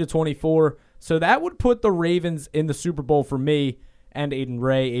 30-24. So that would put the Ravens in the Super Bowl for me and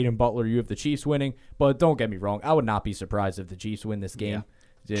Aiden Butler. You have the Chiefs winning. But don't get me wrong. I would not be surprised if the Chiefs win this game.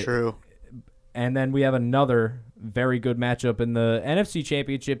 Yeah, true. And then we have another very good matchup in the NFC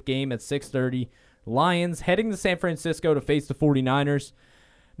Championship game at 6:30. Lions heading to San Francisco to face the 49ers.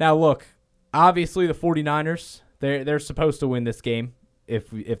 Now, look, obviously the 49ers, they're supposed to win this game if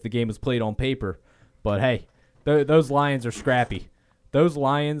the game was played on paper. But, hey, those Lions are scrappy. Those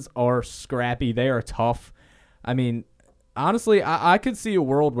Lions are scrappy. They are tough. I mean, honestly, I could see a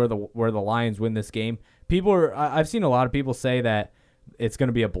world where the Lions win this game. I've seen a lot of people say that it's going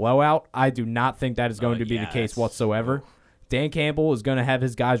to be a blowout. I do not think that is going to be the case whatsoever. Dan Campbell is going to have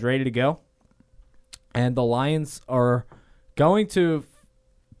his guys ready to go. And the Lions are going to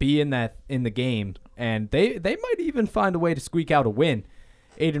be in the game, and they might even find a way to squeak out a win.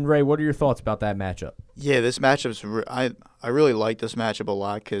 Aiden Ray, what are your thoughts about that matchup? Yeah, this matchup's I really like this matchup a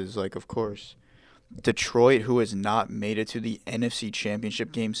lot because, of course, Detroit, who has not made it to the NFC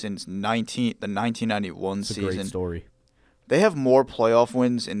Championship game since the 1991 season. It's a great story. They have more playoff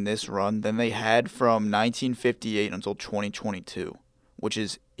wins in this run than they had from 1958 until 2022, which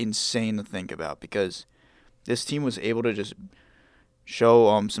is insane to think about because this team was able to just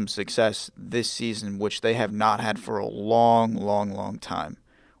show some success this season, which they have not had for a long, long, long time,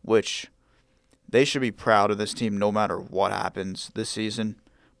 which they should be proud of this team no matter what happens this season.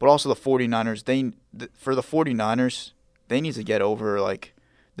 But also the 49ers, for the 49ers, they need to get over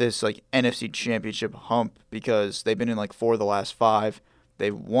this NFC Championship hump because they've been in 4 of the last 5.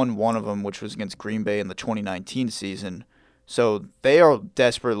 They won one of them, which was against Green Bay in the 2019 season. So they are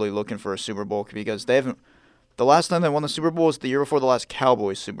desperately looking for a Super Bowl because they haven't. The last time they won the Super Bowl was the year before the last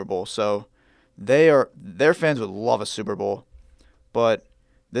Cowboys Super Bowl. So their fans would love a Super Bowl. But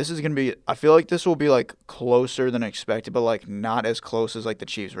this is going to be, I feel like this will be closer than expected, but not as close as the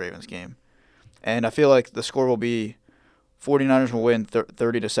Chiefs-Ravens game. And I feel like the score will be 49ers will win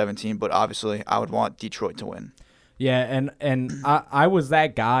 30-17, but obviously I would want Detroit to win. Yeah, and I was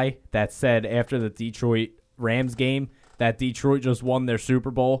that guy that said after the Detroit-Rams game that Detroit just won their Super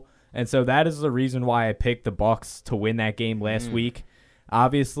Bowl. And so that is the reason why I picked the Bucs to win that game last week.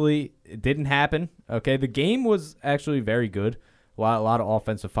 Obviously, it didn't happen. Okay, the game was actually very good. A lot of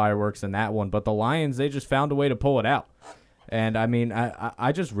offensive fireworks in that one. But the Lions, they just found a way to pull it out. And, I mean,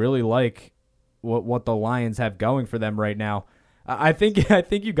 I just really like what the Lions have going for them right now. I think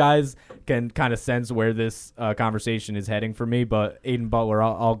you guys can kind of sense where this conversation is heading for me. But, Aiden Butler,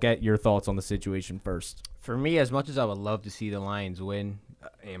 I'll get your thoughts on the situation first. For me, as much as I would love to see the Lions win,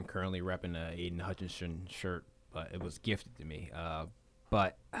 I am currently repping a Aiden Hutchinson shirt, but it was gifted to me.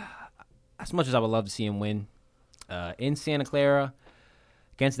 But as much as I would love to see him win, in Santa Clara,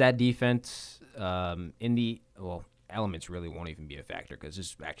 against that defense, elements really won't even be a factor because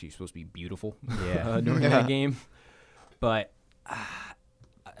it's actually supposed to be beautiful during that game. But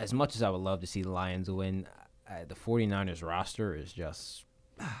as much as I would love to see the Lions win, the 49ers roster is just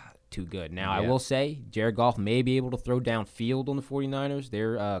too good. Now, I will say Jared Goff may be able to throw downfield on the 49ers.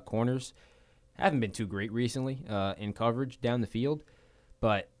 Their corners haven't been too great recently in coverage down the field.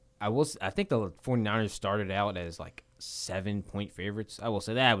 But I think the 49ers started out as like 7-point favorites. I will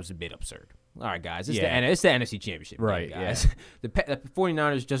say that was a bit absurd. All right, guys, it's the NFC Championship, right? Guys, the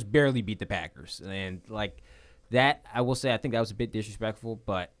 49ers just barely beat the Packers, and like that, I will say I think that was a bit disrespectful,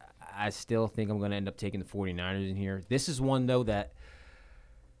 but I still think I'm going to end up taking the 49ers in here. This is one though that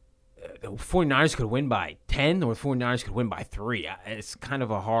the 49ers could win by 10, or the 49ers could win by 3. It's kind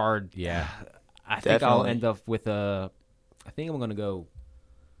of a hard. Yeah, I think I'll end up with I think I'm going to go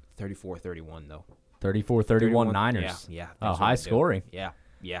 34-31 though. 34-31 Niners. Yeah. Oh, high scoring. Yeah.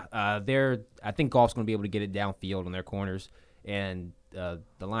 I think Goff's going to be able to get it downfield on their corners, and the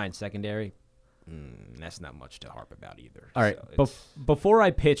Lions secondary, that's not much to harp about either. All right, before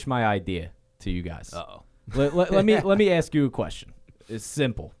I pitch my idea to you guys, let me ask you a question. It's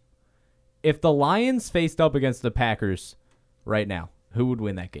simple. If the Lions faced up against the Packers right now, who would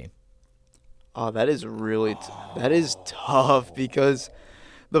win that game? Oh, that is really that is tough because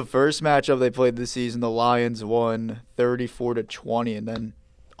the first matchup they played this season, the Lions won 34-20, and then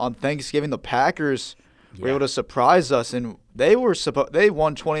on Thanksgiving, the Packers were able to surprise us, and they won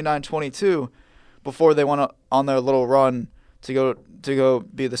 29-22 before they went on their little run to go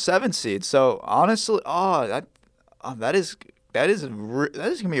be the 7th seed. So honestly, that is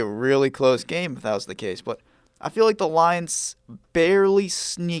gonna be a really close game if that was the case. But I feel like the Lions barely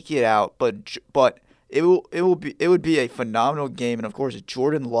sneak it out, but it would be a phenomenal game, and of course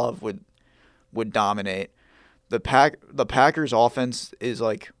Jordan Love would dominate. The Packers offense is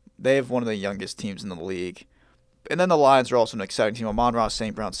like they have one of the youngest teams in the league. And then the Lions are also an exciting team. Amon-Ra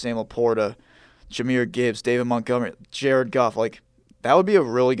St. Brown, Sam Laporta, Jahmyr Gibbs, David Montgomery, Jared Goff. Like that would be a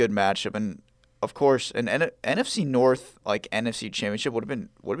really good matchup. And of course, an NFC North NFC Championship would have been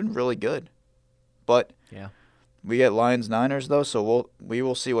really good. But we get Lions Niners though, so we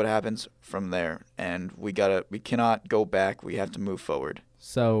will see what happens from there. And we cannot go back. We have to move forward.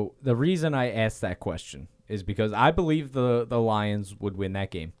 So the reason I asked that question is because I believe the Lions would win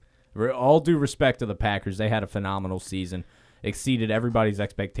that game. All due respect to the Packers, they had a phenomenal season, exceeded everybody's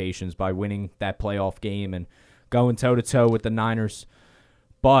expectations by winning that playoff game and going toe-to-toe with the Niners.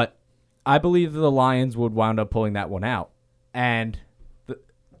 But I believe the Lions would wind up pulling that one out. And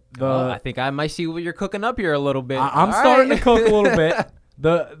I think I might see what you're cooking up here a little bit. I'm starting to cook a little bit.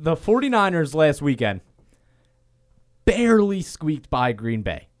 The 49ers last weekend barely squeaked by Green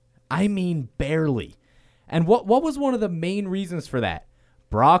Bay. I mean barely. And what was one of the main reasons for that?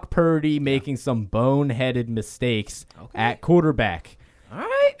 Brock Purdy making some boneheaded mistakes at quarterback. All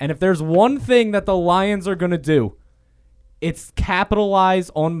right. And if there's one thing that the Lions are going to do, it's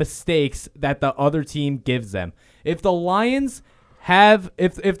capitalize on mistakes that the other team gives them. If the Lions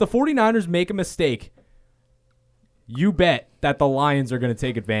if the 49ers make a mistake, you bet that the Lions are going to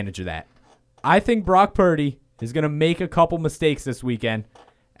take advantage of that. I think Brock Purdy is going to make a couple mistakes this weekend,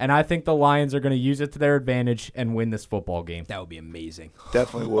 and I think the Lions are going to use it to their advantage and win this football game. That would be amazing.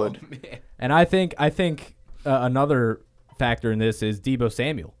 Definitely would. And I think another factor in this is Deebo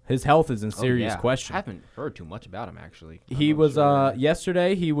Samuel. His health is in serious question. I haven't heard too much about him, actually. He was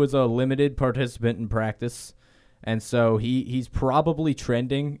yesterday. He was a limited participant in practice, and so he's probably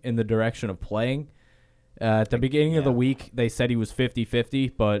trending in the direction of playing. At the beginning of the week, they said he was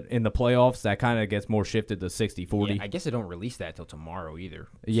 50-50, but in the playoffs, that kind of gets more shifted to 60-40. Yeah, I guess they don't release that till tomorrow either.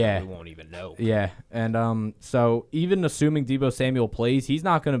 So we won't even know. Yeah, and so even assuming Deebo Samuel plays, he's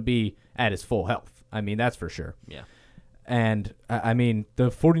not going to be at his full health. I mean, that's for sure. Yeah. And, I mean, the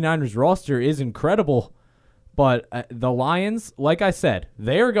 49ers roster is incredible, but the Lions, like I said,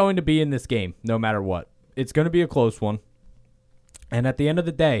 they are going to be in this game no matter what. It's going to be a close one. And at the end of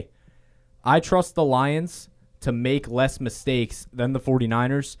the day, I trust the Lions to make less mistakes than the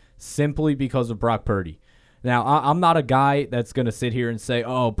 49ers simply because of Brock Purdy. Now, I'm not a guy that's going to sit here and say,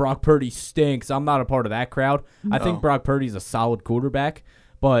 oh, Brock Purdy stinks. I'm not a part of that crowd. No. I think Brock Purdy's a solid quarterback,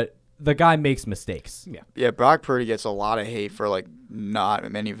 but the guy makes mistakes. Yeah, Brock Purdy gets a lot of hate for,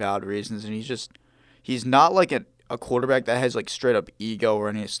 not many valid reasons, and he's not like a quarterback that has, straight-up ego or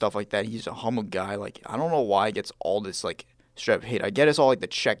any stuff like that. He's a humble guy. I don't know why he gets all this, straight up hate. I get it's all the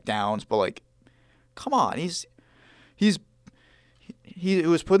check downs, but come on, he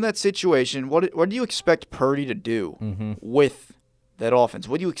was put in that situation. What do you expect Purdy to do with that offense?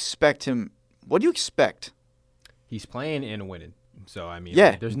 What do you expect him? What do you expect? He's playing and winning. So, I mean,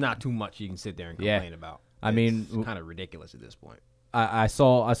 Yeah. there's not too much you can sit there and Yeah. complain about. I mean, It's kind of ridiculous at this point. I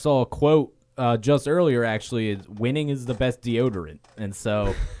saw a quote just earlier. Actually, winning is the best deodorant, and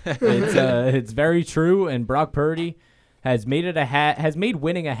so it's very true. And Brock Purdy has made it has made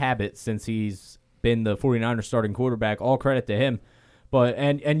winning a habit since he's been the 49ers starting quarterback. All credit to him. But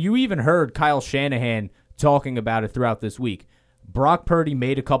and you even heard Kyle Shanahan talking about it throughout this week. Brock Purdy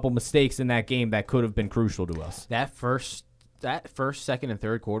made a couple mistakes in that game that could have been crucial to us. That first, second, and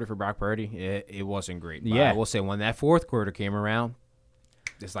third quarter for Brock Purdy, it wasn't great. But Yeah. I will say when that fourth quarter came around,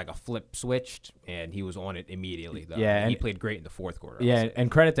 it's like a flip switched, and he was on it immediately. Though. Yeah, and he and- played great in the fourth quarter. Yeah, and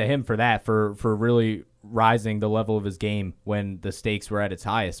credit to him for that, for really rising the level of his game when the stakes were at its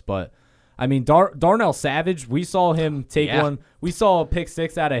highest. But, I mean, Darnell Savage, we saw him take one. We saw a pick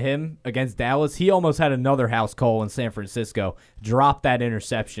six out of him against Dallas. He almost had another house call in San Francisco, dropped that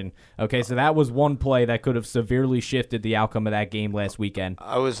interception. Okay, so that was one play that could have severely shifted the outcome of that game last weekend.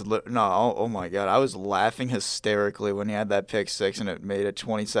 Oh my God, I was laughing hysterically when he had that pick six and it made it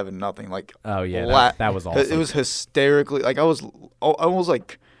 27-0. Like, Oh, yeah, that was awesome. It was hysterically, like I was almost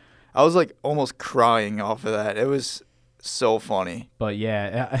crying off of that. It was so funny. But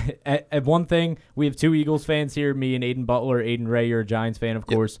yeah, one thing, we have two Eagles fans here, me and Aiden Butler. Aiden Ray, you're a Giants fan, of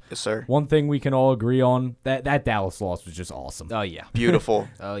course. Yes, sir. One thing we can all agree on, that Dallas loss was just awesome. Oh, yeah. Beautiful.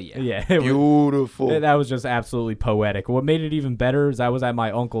 Oh, yeah. Yeah, Beautiful. that was just absolutely poetic. What made it even better is I was at my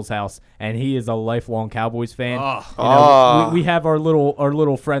uncle's house, and he is a lifelong Cowboys fan. We have our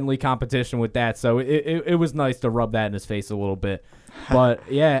little friendly competition with that, so it was nice to rub that in his face a little bit. But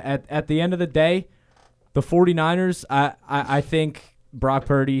yeah, at the end of the day, the 49ers, I think Brock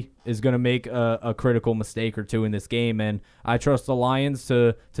Purdy is going to make a critical mistake or two in this game, and I trust the Lions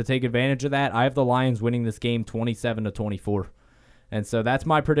to take advantage of that. I have the Lions winning this game 27-24. And so that's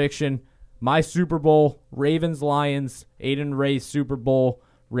my prediction. My Super Bowl, Ravens-Lions, Aiden Ray's Super Bowl,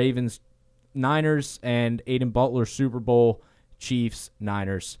 Ravens-Niners, and Aiden Butler's Super Bowl,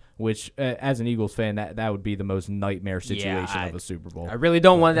 Chiefs-Niners, which, as an Eagles fan, that would be the most nightmare situation of a Super Bowl. I really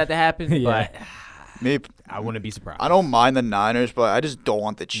don't want that to happen, Yeah. but Me, I wouldn't be surprised. I don't mind the Niners, but I just don't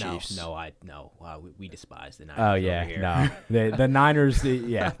want the Chiefs. No. We despise the Niners. Oh, over yeah, here. no. The Niners,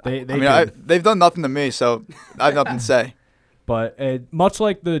 they I mean, they've done nothing to me, so I have nothing to say. But much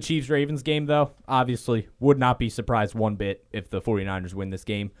like the Chiefs-Ravens game, though, obviously would not be surprised one bit if the 49ers win this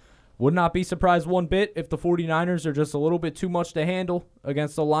game. Would not be surprised one bit if the 49ers are just a little bit too much to handle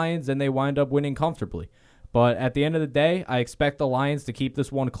against the Lions and they wind up winning comfortably. But at the end of the day, I expect the Lions to keep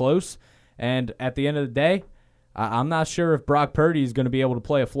this one close. And at the end of the day, I'm not sure if Brock Purdy is going to be able to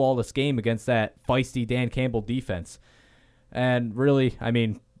play a flawless game against that feisty Dan Campbell defense. And really, I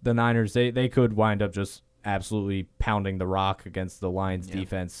mean, the Niners, they could wind up just absolutely pounding the rock against the Lions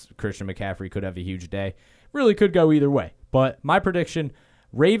defense. Christian McCaffrey could have a huge day. Really could go either way. But my prediction,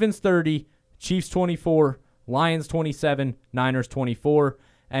 Ravens 30, Chiefs 24, Lions 27, Niners 24.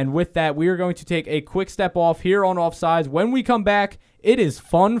 And with that, we are going to take a quick step off here on Offsides. When we come back, it is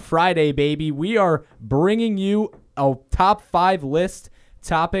Fun Friday, baby. We are bringing you a top 5 list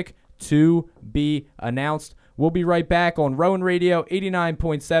topic to be announced. We'll be right back on Rowan Radio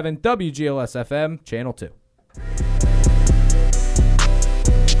 89.7 WGLS FM, Channel 2.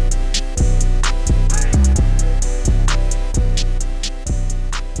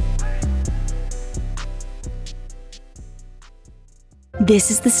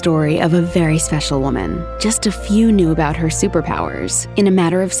 This is the story of a very special woman. Just a few knew about her superpowers. In a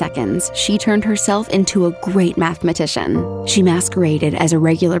matter of seconds, she turned herself into a great mathematician. She masqueraded as a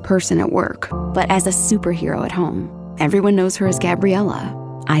regular person at work, but as a superhero at home. Everyone knows her as Gabriella.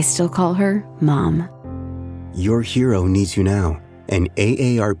 I still call her Mom. Your hero needs you now, and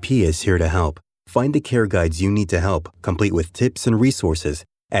AARP is here to help. Find the care guides you need to help, complete with tips and resources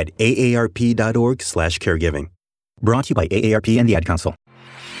at aarp.org/caregiving. Brought to you by AARP and the Ad Council.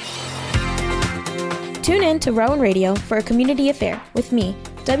 Tune in to Rowan Radio for a community affair with me,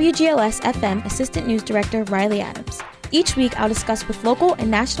 WGLS FM Assistant News Director Riley Adams. Each week, I'll discuss with local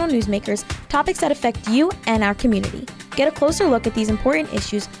and national newsmakers topics that affect you and our community. Get a closer look at these important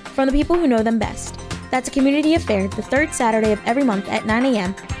issues from the people who know them best. That's a community affair the third Saturday of every month at 9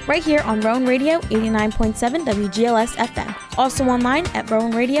 a.m. right here on Rowan Radio 89.7 WGLS FM. Also online at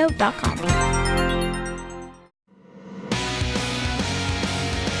rowanradio.com.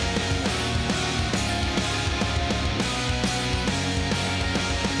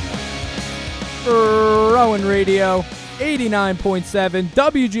 Rowan Radio 89.7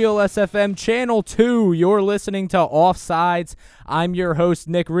 WGLS FM Channel 2. You're listening to Offsides. I'm your host,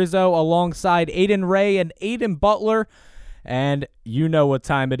 Nick Rizzo, alongside Aiden Ray and Aiden Butler. And you know what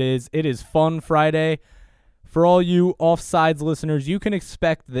time it is. It is Fun Friday. For all you Offsides listeners, you can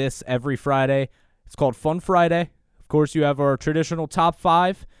expect this every Friday. It's called Fun Friday. Of course, you have our traditional top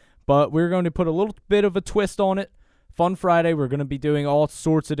 5, but we're going to put a little bit of a twist on it. Fun Friday, we're going to be doing all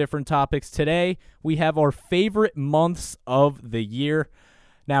sorts of different topics. Today, we have our favorite months of the year.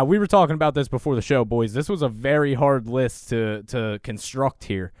 Now, we were talking about this before the show, boys. This was a very hard list to construct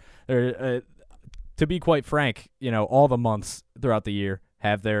here. To be quite frank, all the months throughout the year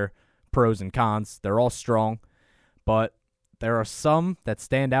have their pros and cons. They're all strong, but there are some that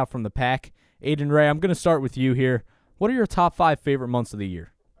stand out from the pack. Aiden, Ray, I'm going to start with you here. What are your top 5 favorite months of the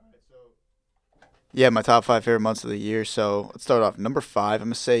year? Yeah, my top 5 favorite months of the year. So let's start off. Number 5, I'm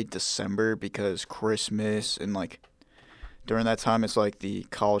going to say December, because Christmas and, during that time, it's, the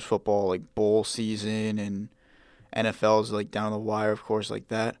college football, bowl season, and NFL's, down the wire, of course, like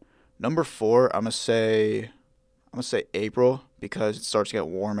that. Number 4, I'm going to say April, because it starts to get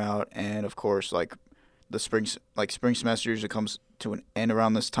warm out, and, of course, the spring semester usually comes to an end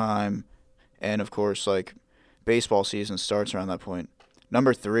around this time, and, of course, baseball season starts around that point.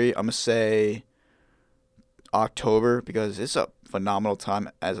 Number 3, I'm going to say October, because it's a phenomenal time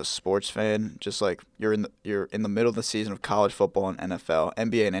as a sports fan. Just you're in the middle of the season of college football and NFL,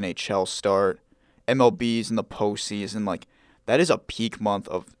 NBA and NHL start, MLB's in the postseason. That is a peak month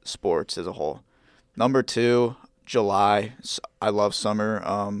of sports as a whole. Number 2, July. I love summer.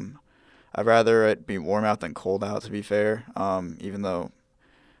 I'd rather it be warm out than cold out, to be fair. Even though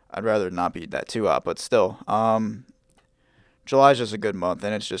I'd rather not be that too hot, but still. July's just a good month,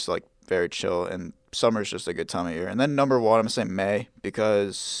 and it's just very chill, and summer's just a good time of year. And then number 1, I'm gonna say May,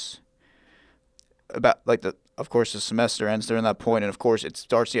 because of course the semester ends during that point, and of course it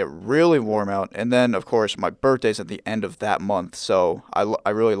starts to get really warm out. And then of course my birthday's at the end of that month, so I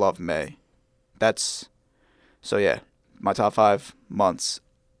really love May. Yeah, my top 5 months.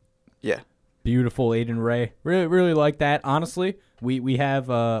 Yeah. Beautiful, Aiden, Ray. Really, really like that. Honestly, we have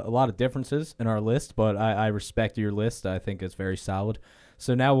a lot of differences in our list, but I respect your list. I think it's very solid.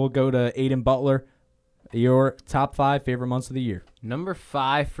 So now we'll go to Aiden Butler. Your top 5 favorite months of the year. Number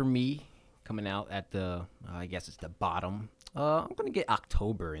 5 for me, coming out at I guess it's the bottom. I'm going to get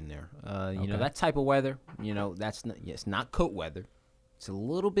October in there. Okay. That type of weather, it's not coat weather. It's a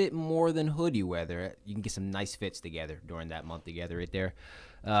little bit more than hoodie weather. You can get some nice fits together during that month together right there.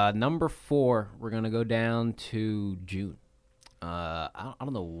 Number 4, we're going to go down to June. I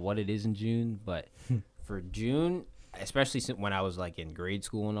don't know what it is in June, but for June, especially when I was in grade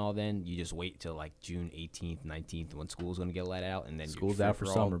school and all, then you just wait till June 18th, 19th when school's going to get let out, and then school's out for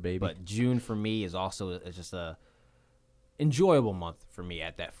summer, baby. But June for me is also just a enjoyable month for me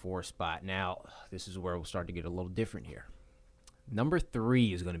at that 4 spot. Now, this is where we'll start to get a little different here. Number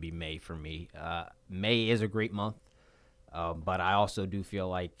 3 is going to be May for me. May is a great month, but I also do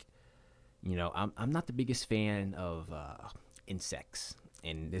feel I'm not the biggest fan of insects.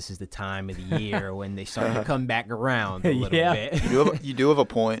 And this is the time of the year when they start to come back around a little bit. You do have a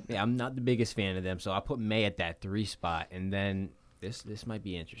point. Yeah, I'm not the biggest fan of them, so I put May at that 3 spot. And then this might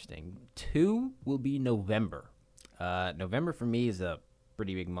be interesting. 2 will be November. November for me is a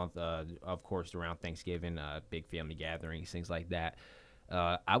pretty big month, of course, around Thanksgiving, big family gatherings, things like that.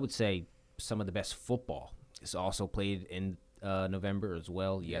 I would say some of the best football is also played in November as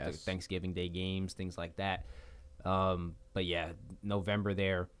well. You got the Thanksgiving Day games, things like that. But yeah, November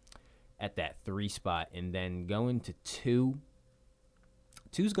there at that 3 spot, and then going to 2.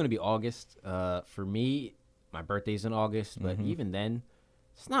 2 is going to be August. For me, my birthday's in August, but even then,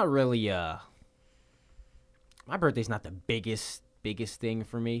 it's not really. My birthday's not the biggest thing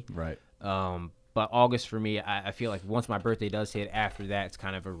for me. Right. But August for me, I feel like once my birthday does hit, after that, it's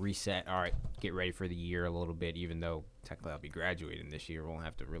kind of a reset. All right, get ready for the year a little bit, even though technically I'll be graduating this year. Won't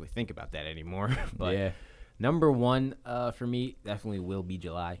have to really think about that anymore. But yeah. Number 1 for me definitely will be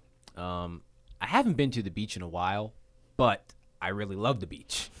July. I haven't been to the beach in a while, but I really love the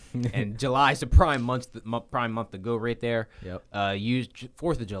beach. And July is a prime month to go right there. Yep. Use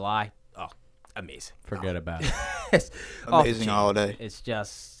 4th of July. Oh, amazing. Forget about it. Amazing holiday. It's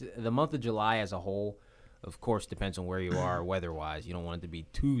just the month of July as a whole, of course, depends on where you are weather-wise. You don't want it to be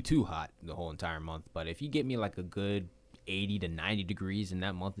too hot the whole entire month. But if you get me a good 80 to 90 degrees in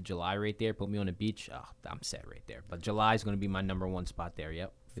that month of July right there, put me on the beach, I'm set right there. But July is going to be my number 1 spot there,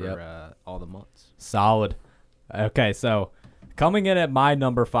 for all the months. Solid. Okay, so coming in at my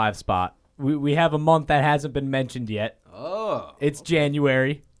number 5 spot, we have a month that hasn't been mentioned yet. Oh. It's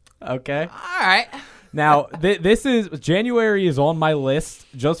January. Okay. All right. Now, January is on my list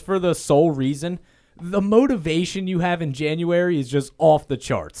just for the sole reason the motivation you have in January is just off the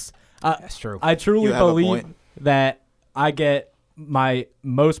charts. That's true. I truly believe that I get my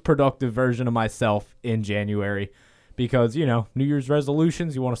most productive version of myself in January because, New Year's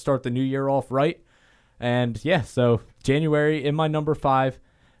resolutions, you want to start the new year off right. And, yeah, so January in my number 5.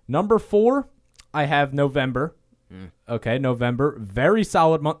 Number 4, I have November. Okay, November, very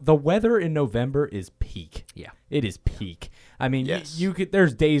solid month. The weather in November is peak. Yeah. It is peak. I mean, yes. you could.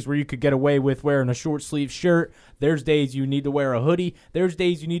 There's days where you could get away with wearing a short sleeve shirt. There's days you need to wear a hoodie. There's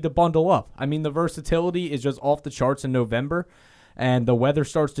days you need to bundle up. I mean, the versatility is just off the charts in November, and the weather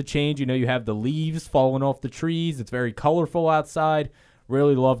starts to change. You have the leaves falling off the trees. It's very colorful outside.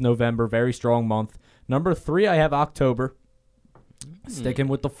 Really love November. Very strong month. Number 3, I have October. Sticking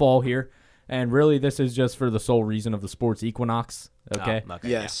with the fall here. And really, this is just for the sole reason of the sports equinox, okay? Okay,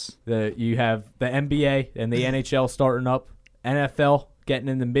 Yes. You have the NBA and the NHL starting up, NFL getting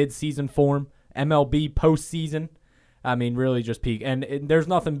in the mid-season form, MLB postseason. I mean, really just peak. And there's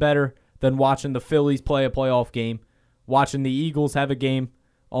nothing better than watching the Phillies play a playoff game, watching the Eagles have a game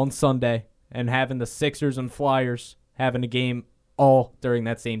on Sunday, and having the Sixers and Flyers having a game all during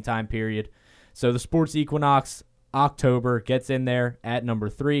that same time period. So the sports equinox, October, gets in there at number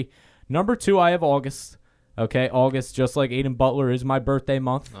 3. Number 2, I have August. Okay, August, just like Aiden Butler, is my birthday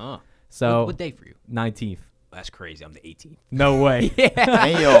month. Oh. So What day for you? 19th. That's crazy. I'm the 18th. No way.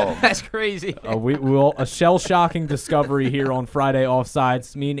 Damn. That's crazy. We'll a shell-shocking discovery here on Friday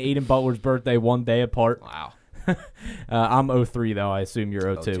Offsides. Me and Aiden Butler's birthday 1 day apart. Wow. I'm 03, though. I assume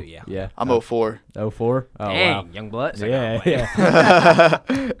you're 02. 02, yeah. Yeah. I'm 04. 04? Oh, Dang, wow. young blood. It's like, Yeah,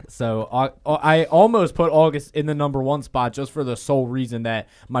 oh, yeah. So I almost put August in the number 1 spot just for the sole reason that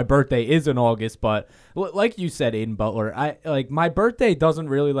my birthday is in August. But like you said, Aiden Butler, my birthday doesn't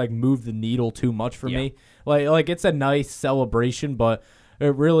really move the needle too much for me. Like it's a nice celebration, but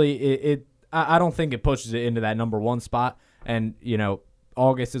it really I don't think it pushes it into that number 1 spot. And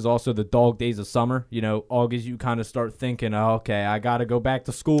August is also the dog days of summer. August, you kind of start thinking, oh, okay, I got to go back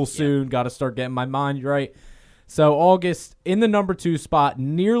to school soon. Got to start getting my mind right. So August in the number 2 spot,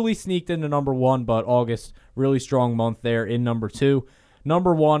 nearly sneaked into number 1, but August, really strong month there in number 2.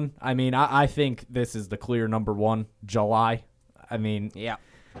 Number 1, I mean, I think this is the clear number 1, July. I mean, yeah.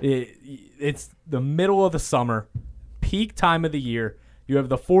 It's the middle of the summer, peak time of the year. You have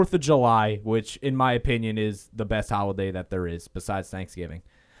the 4th of July, which, in my opinion, is the best holiday that there is besides Thanksgiving.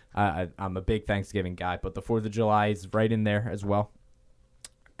 I'm a big Thanksgiving guy, but the 4th of July is right in there as well.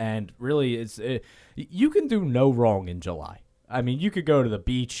 And really, you can do no wrong in July. I mean, you could go to the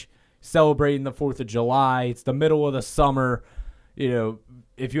beach, celebrating the 4th of July. It's the middle of the summer.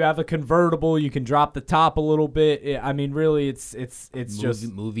 If you have a convertible, you can drop the top a little bit. I mean, really, it's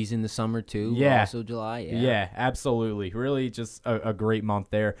just movies in the summer too. Yeah. Also July. Yeah, absolutely. Really, just a great month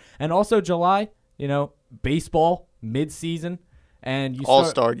there. And also July, baseball mid-season, and you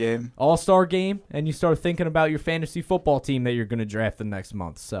All-Star game. All-Star game, and you start thinking about your fantasy football team that you're going to draft the next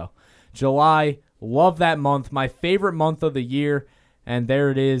month. So, July, love that month. My favorite month of the year, and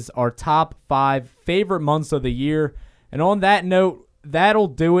there it is, our top 5 favorite months of the year. And on that note, that'll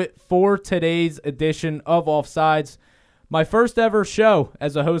do it for today's edition of Offsides. My first ever show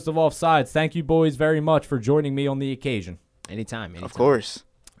as a host of Offsides. Thank you, boys, very much for joining me on the occasion. Anytime. Of course.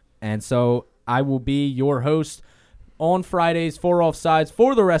 And so I will be your host on Fridays for Offsides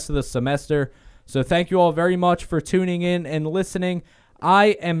for the rest of the semester. So thank you all very much for tuning in and listening.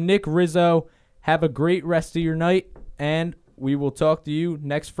 I am Nick Rizzo. Have a great rest of your night, and we will talk to you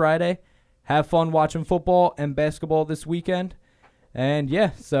next Friday. Have fun watching football and basketball this weekend. And,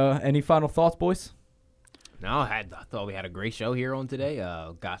 yeah, so any final thoughts, boys? No, I thought we had a great show here on today.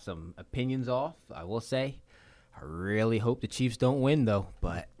 Got some opinions off, I will say. I really hope the Chiefs don't win, though.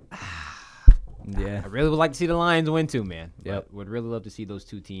 But yeah, I really would like to see the Lions win, too, man. Yep. Would really love to see those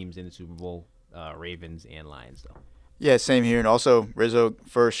 2 teams in the Super Bowl, Ravens and Lions, though. Yeah, same here. And also, Rizzo,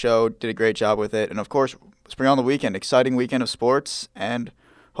 first show, did a great job with it. And, of course, spring on the weekend. Exciting weekend of sports. And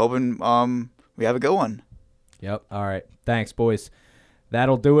hoping we have a good one. Yep. All right. Thanks, boys.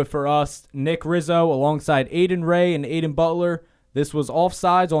 That'll do it for us. Nick Rizzo alongside Aiden Ray and Aiden Butler. This was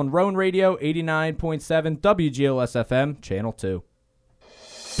Offsides on Rowan Radio, 89.7 WGLS FM, Channel 2.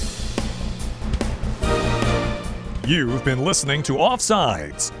 You've been listening to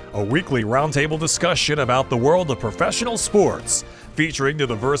Offsides, a weekly roundtable discussion about the world of professional sports, featuring the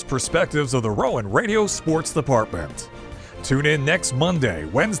diverse perspectives of the Rowan Radio Sports Department. Tune in next Monday,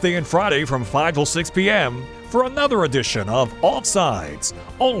 Wednesday, and Friday from 5 till 6 p.m. for another edition of Offsides,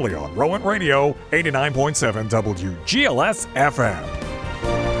 only on Rowan Radio, 89.7 WGLS FM.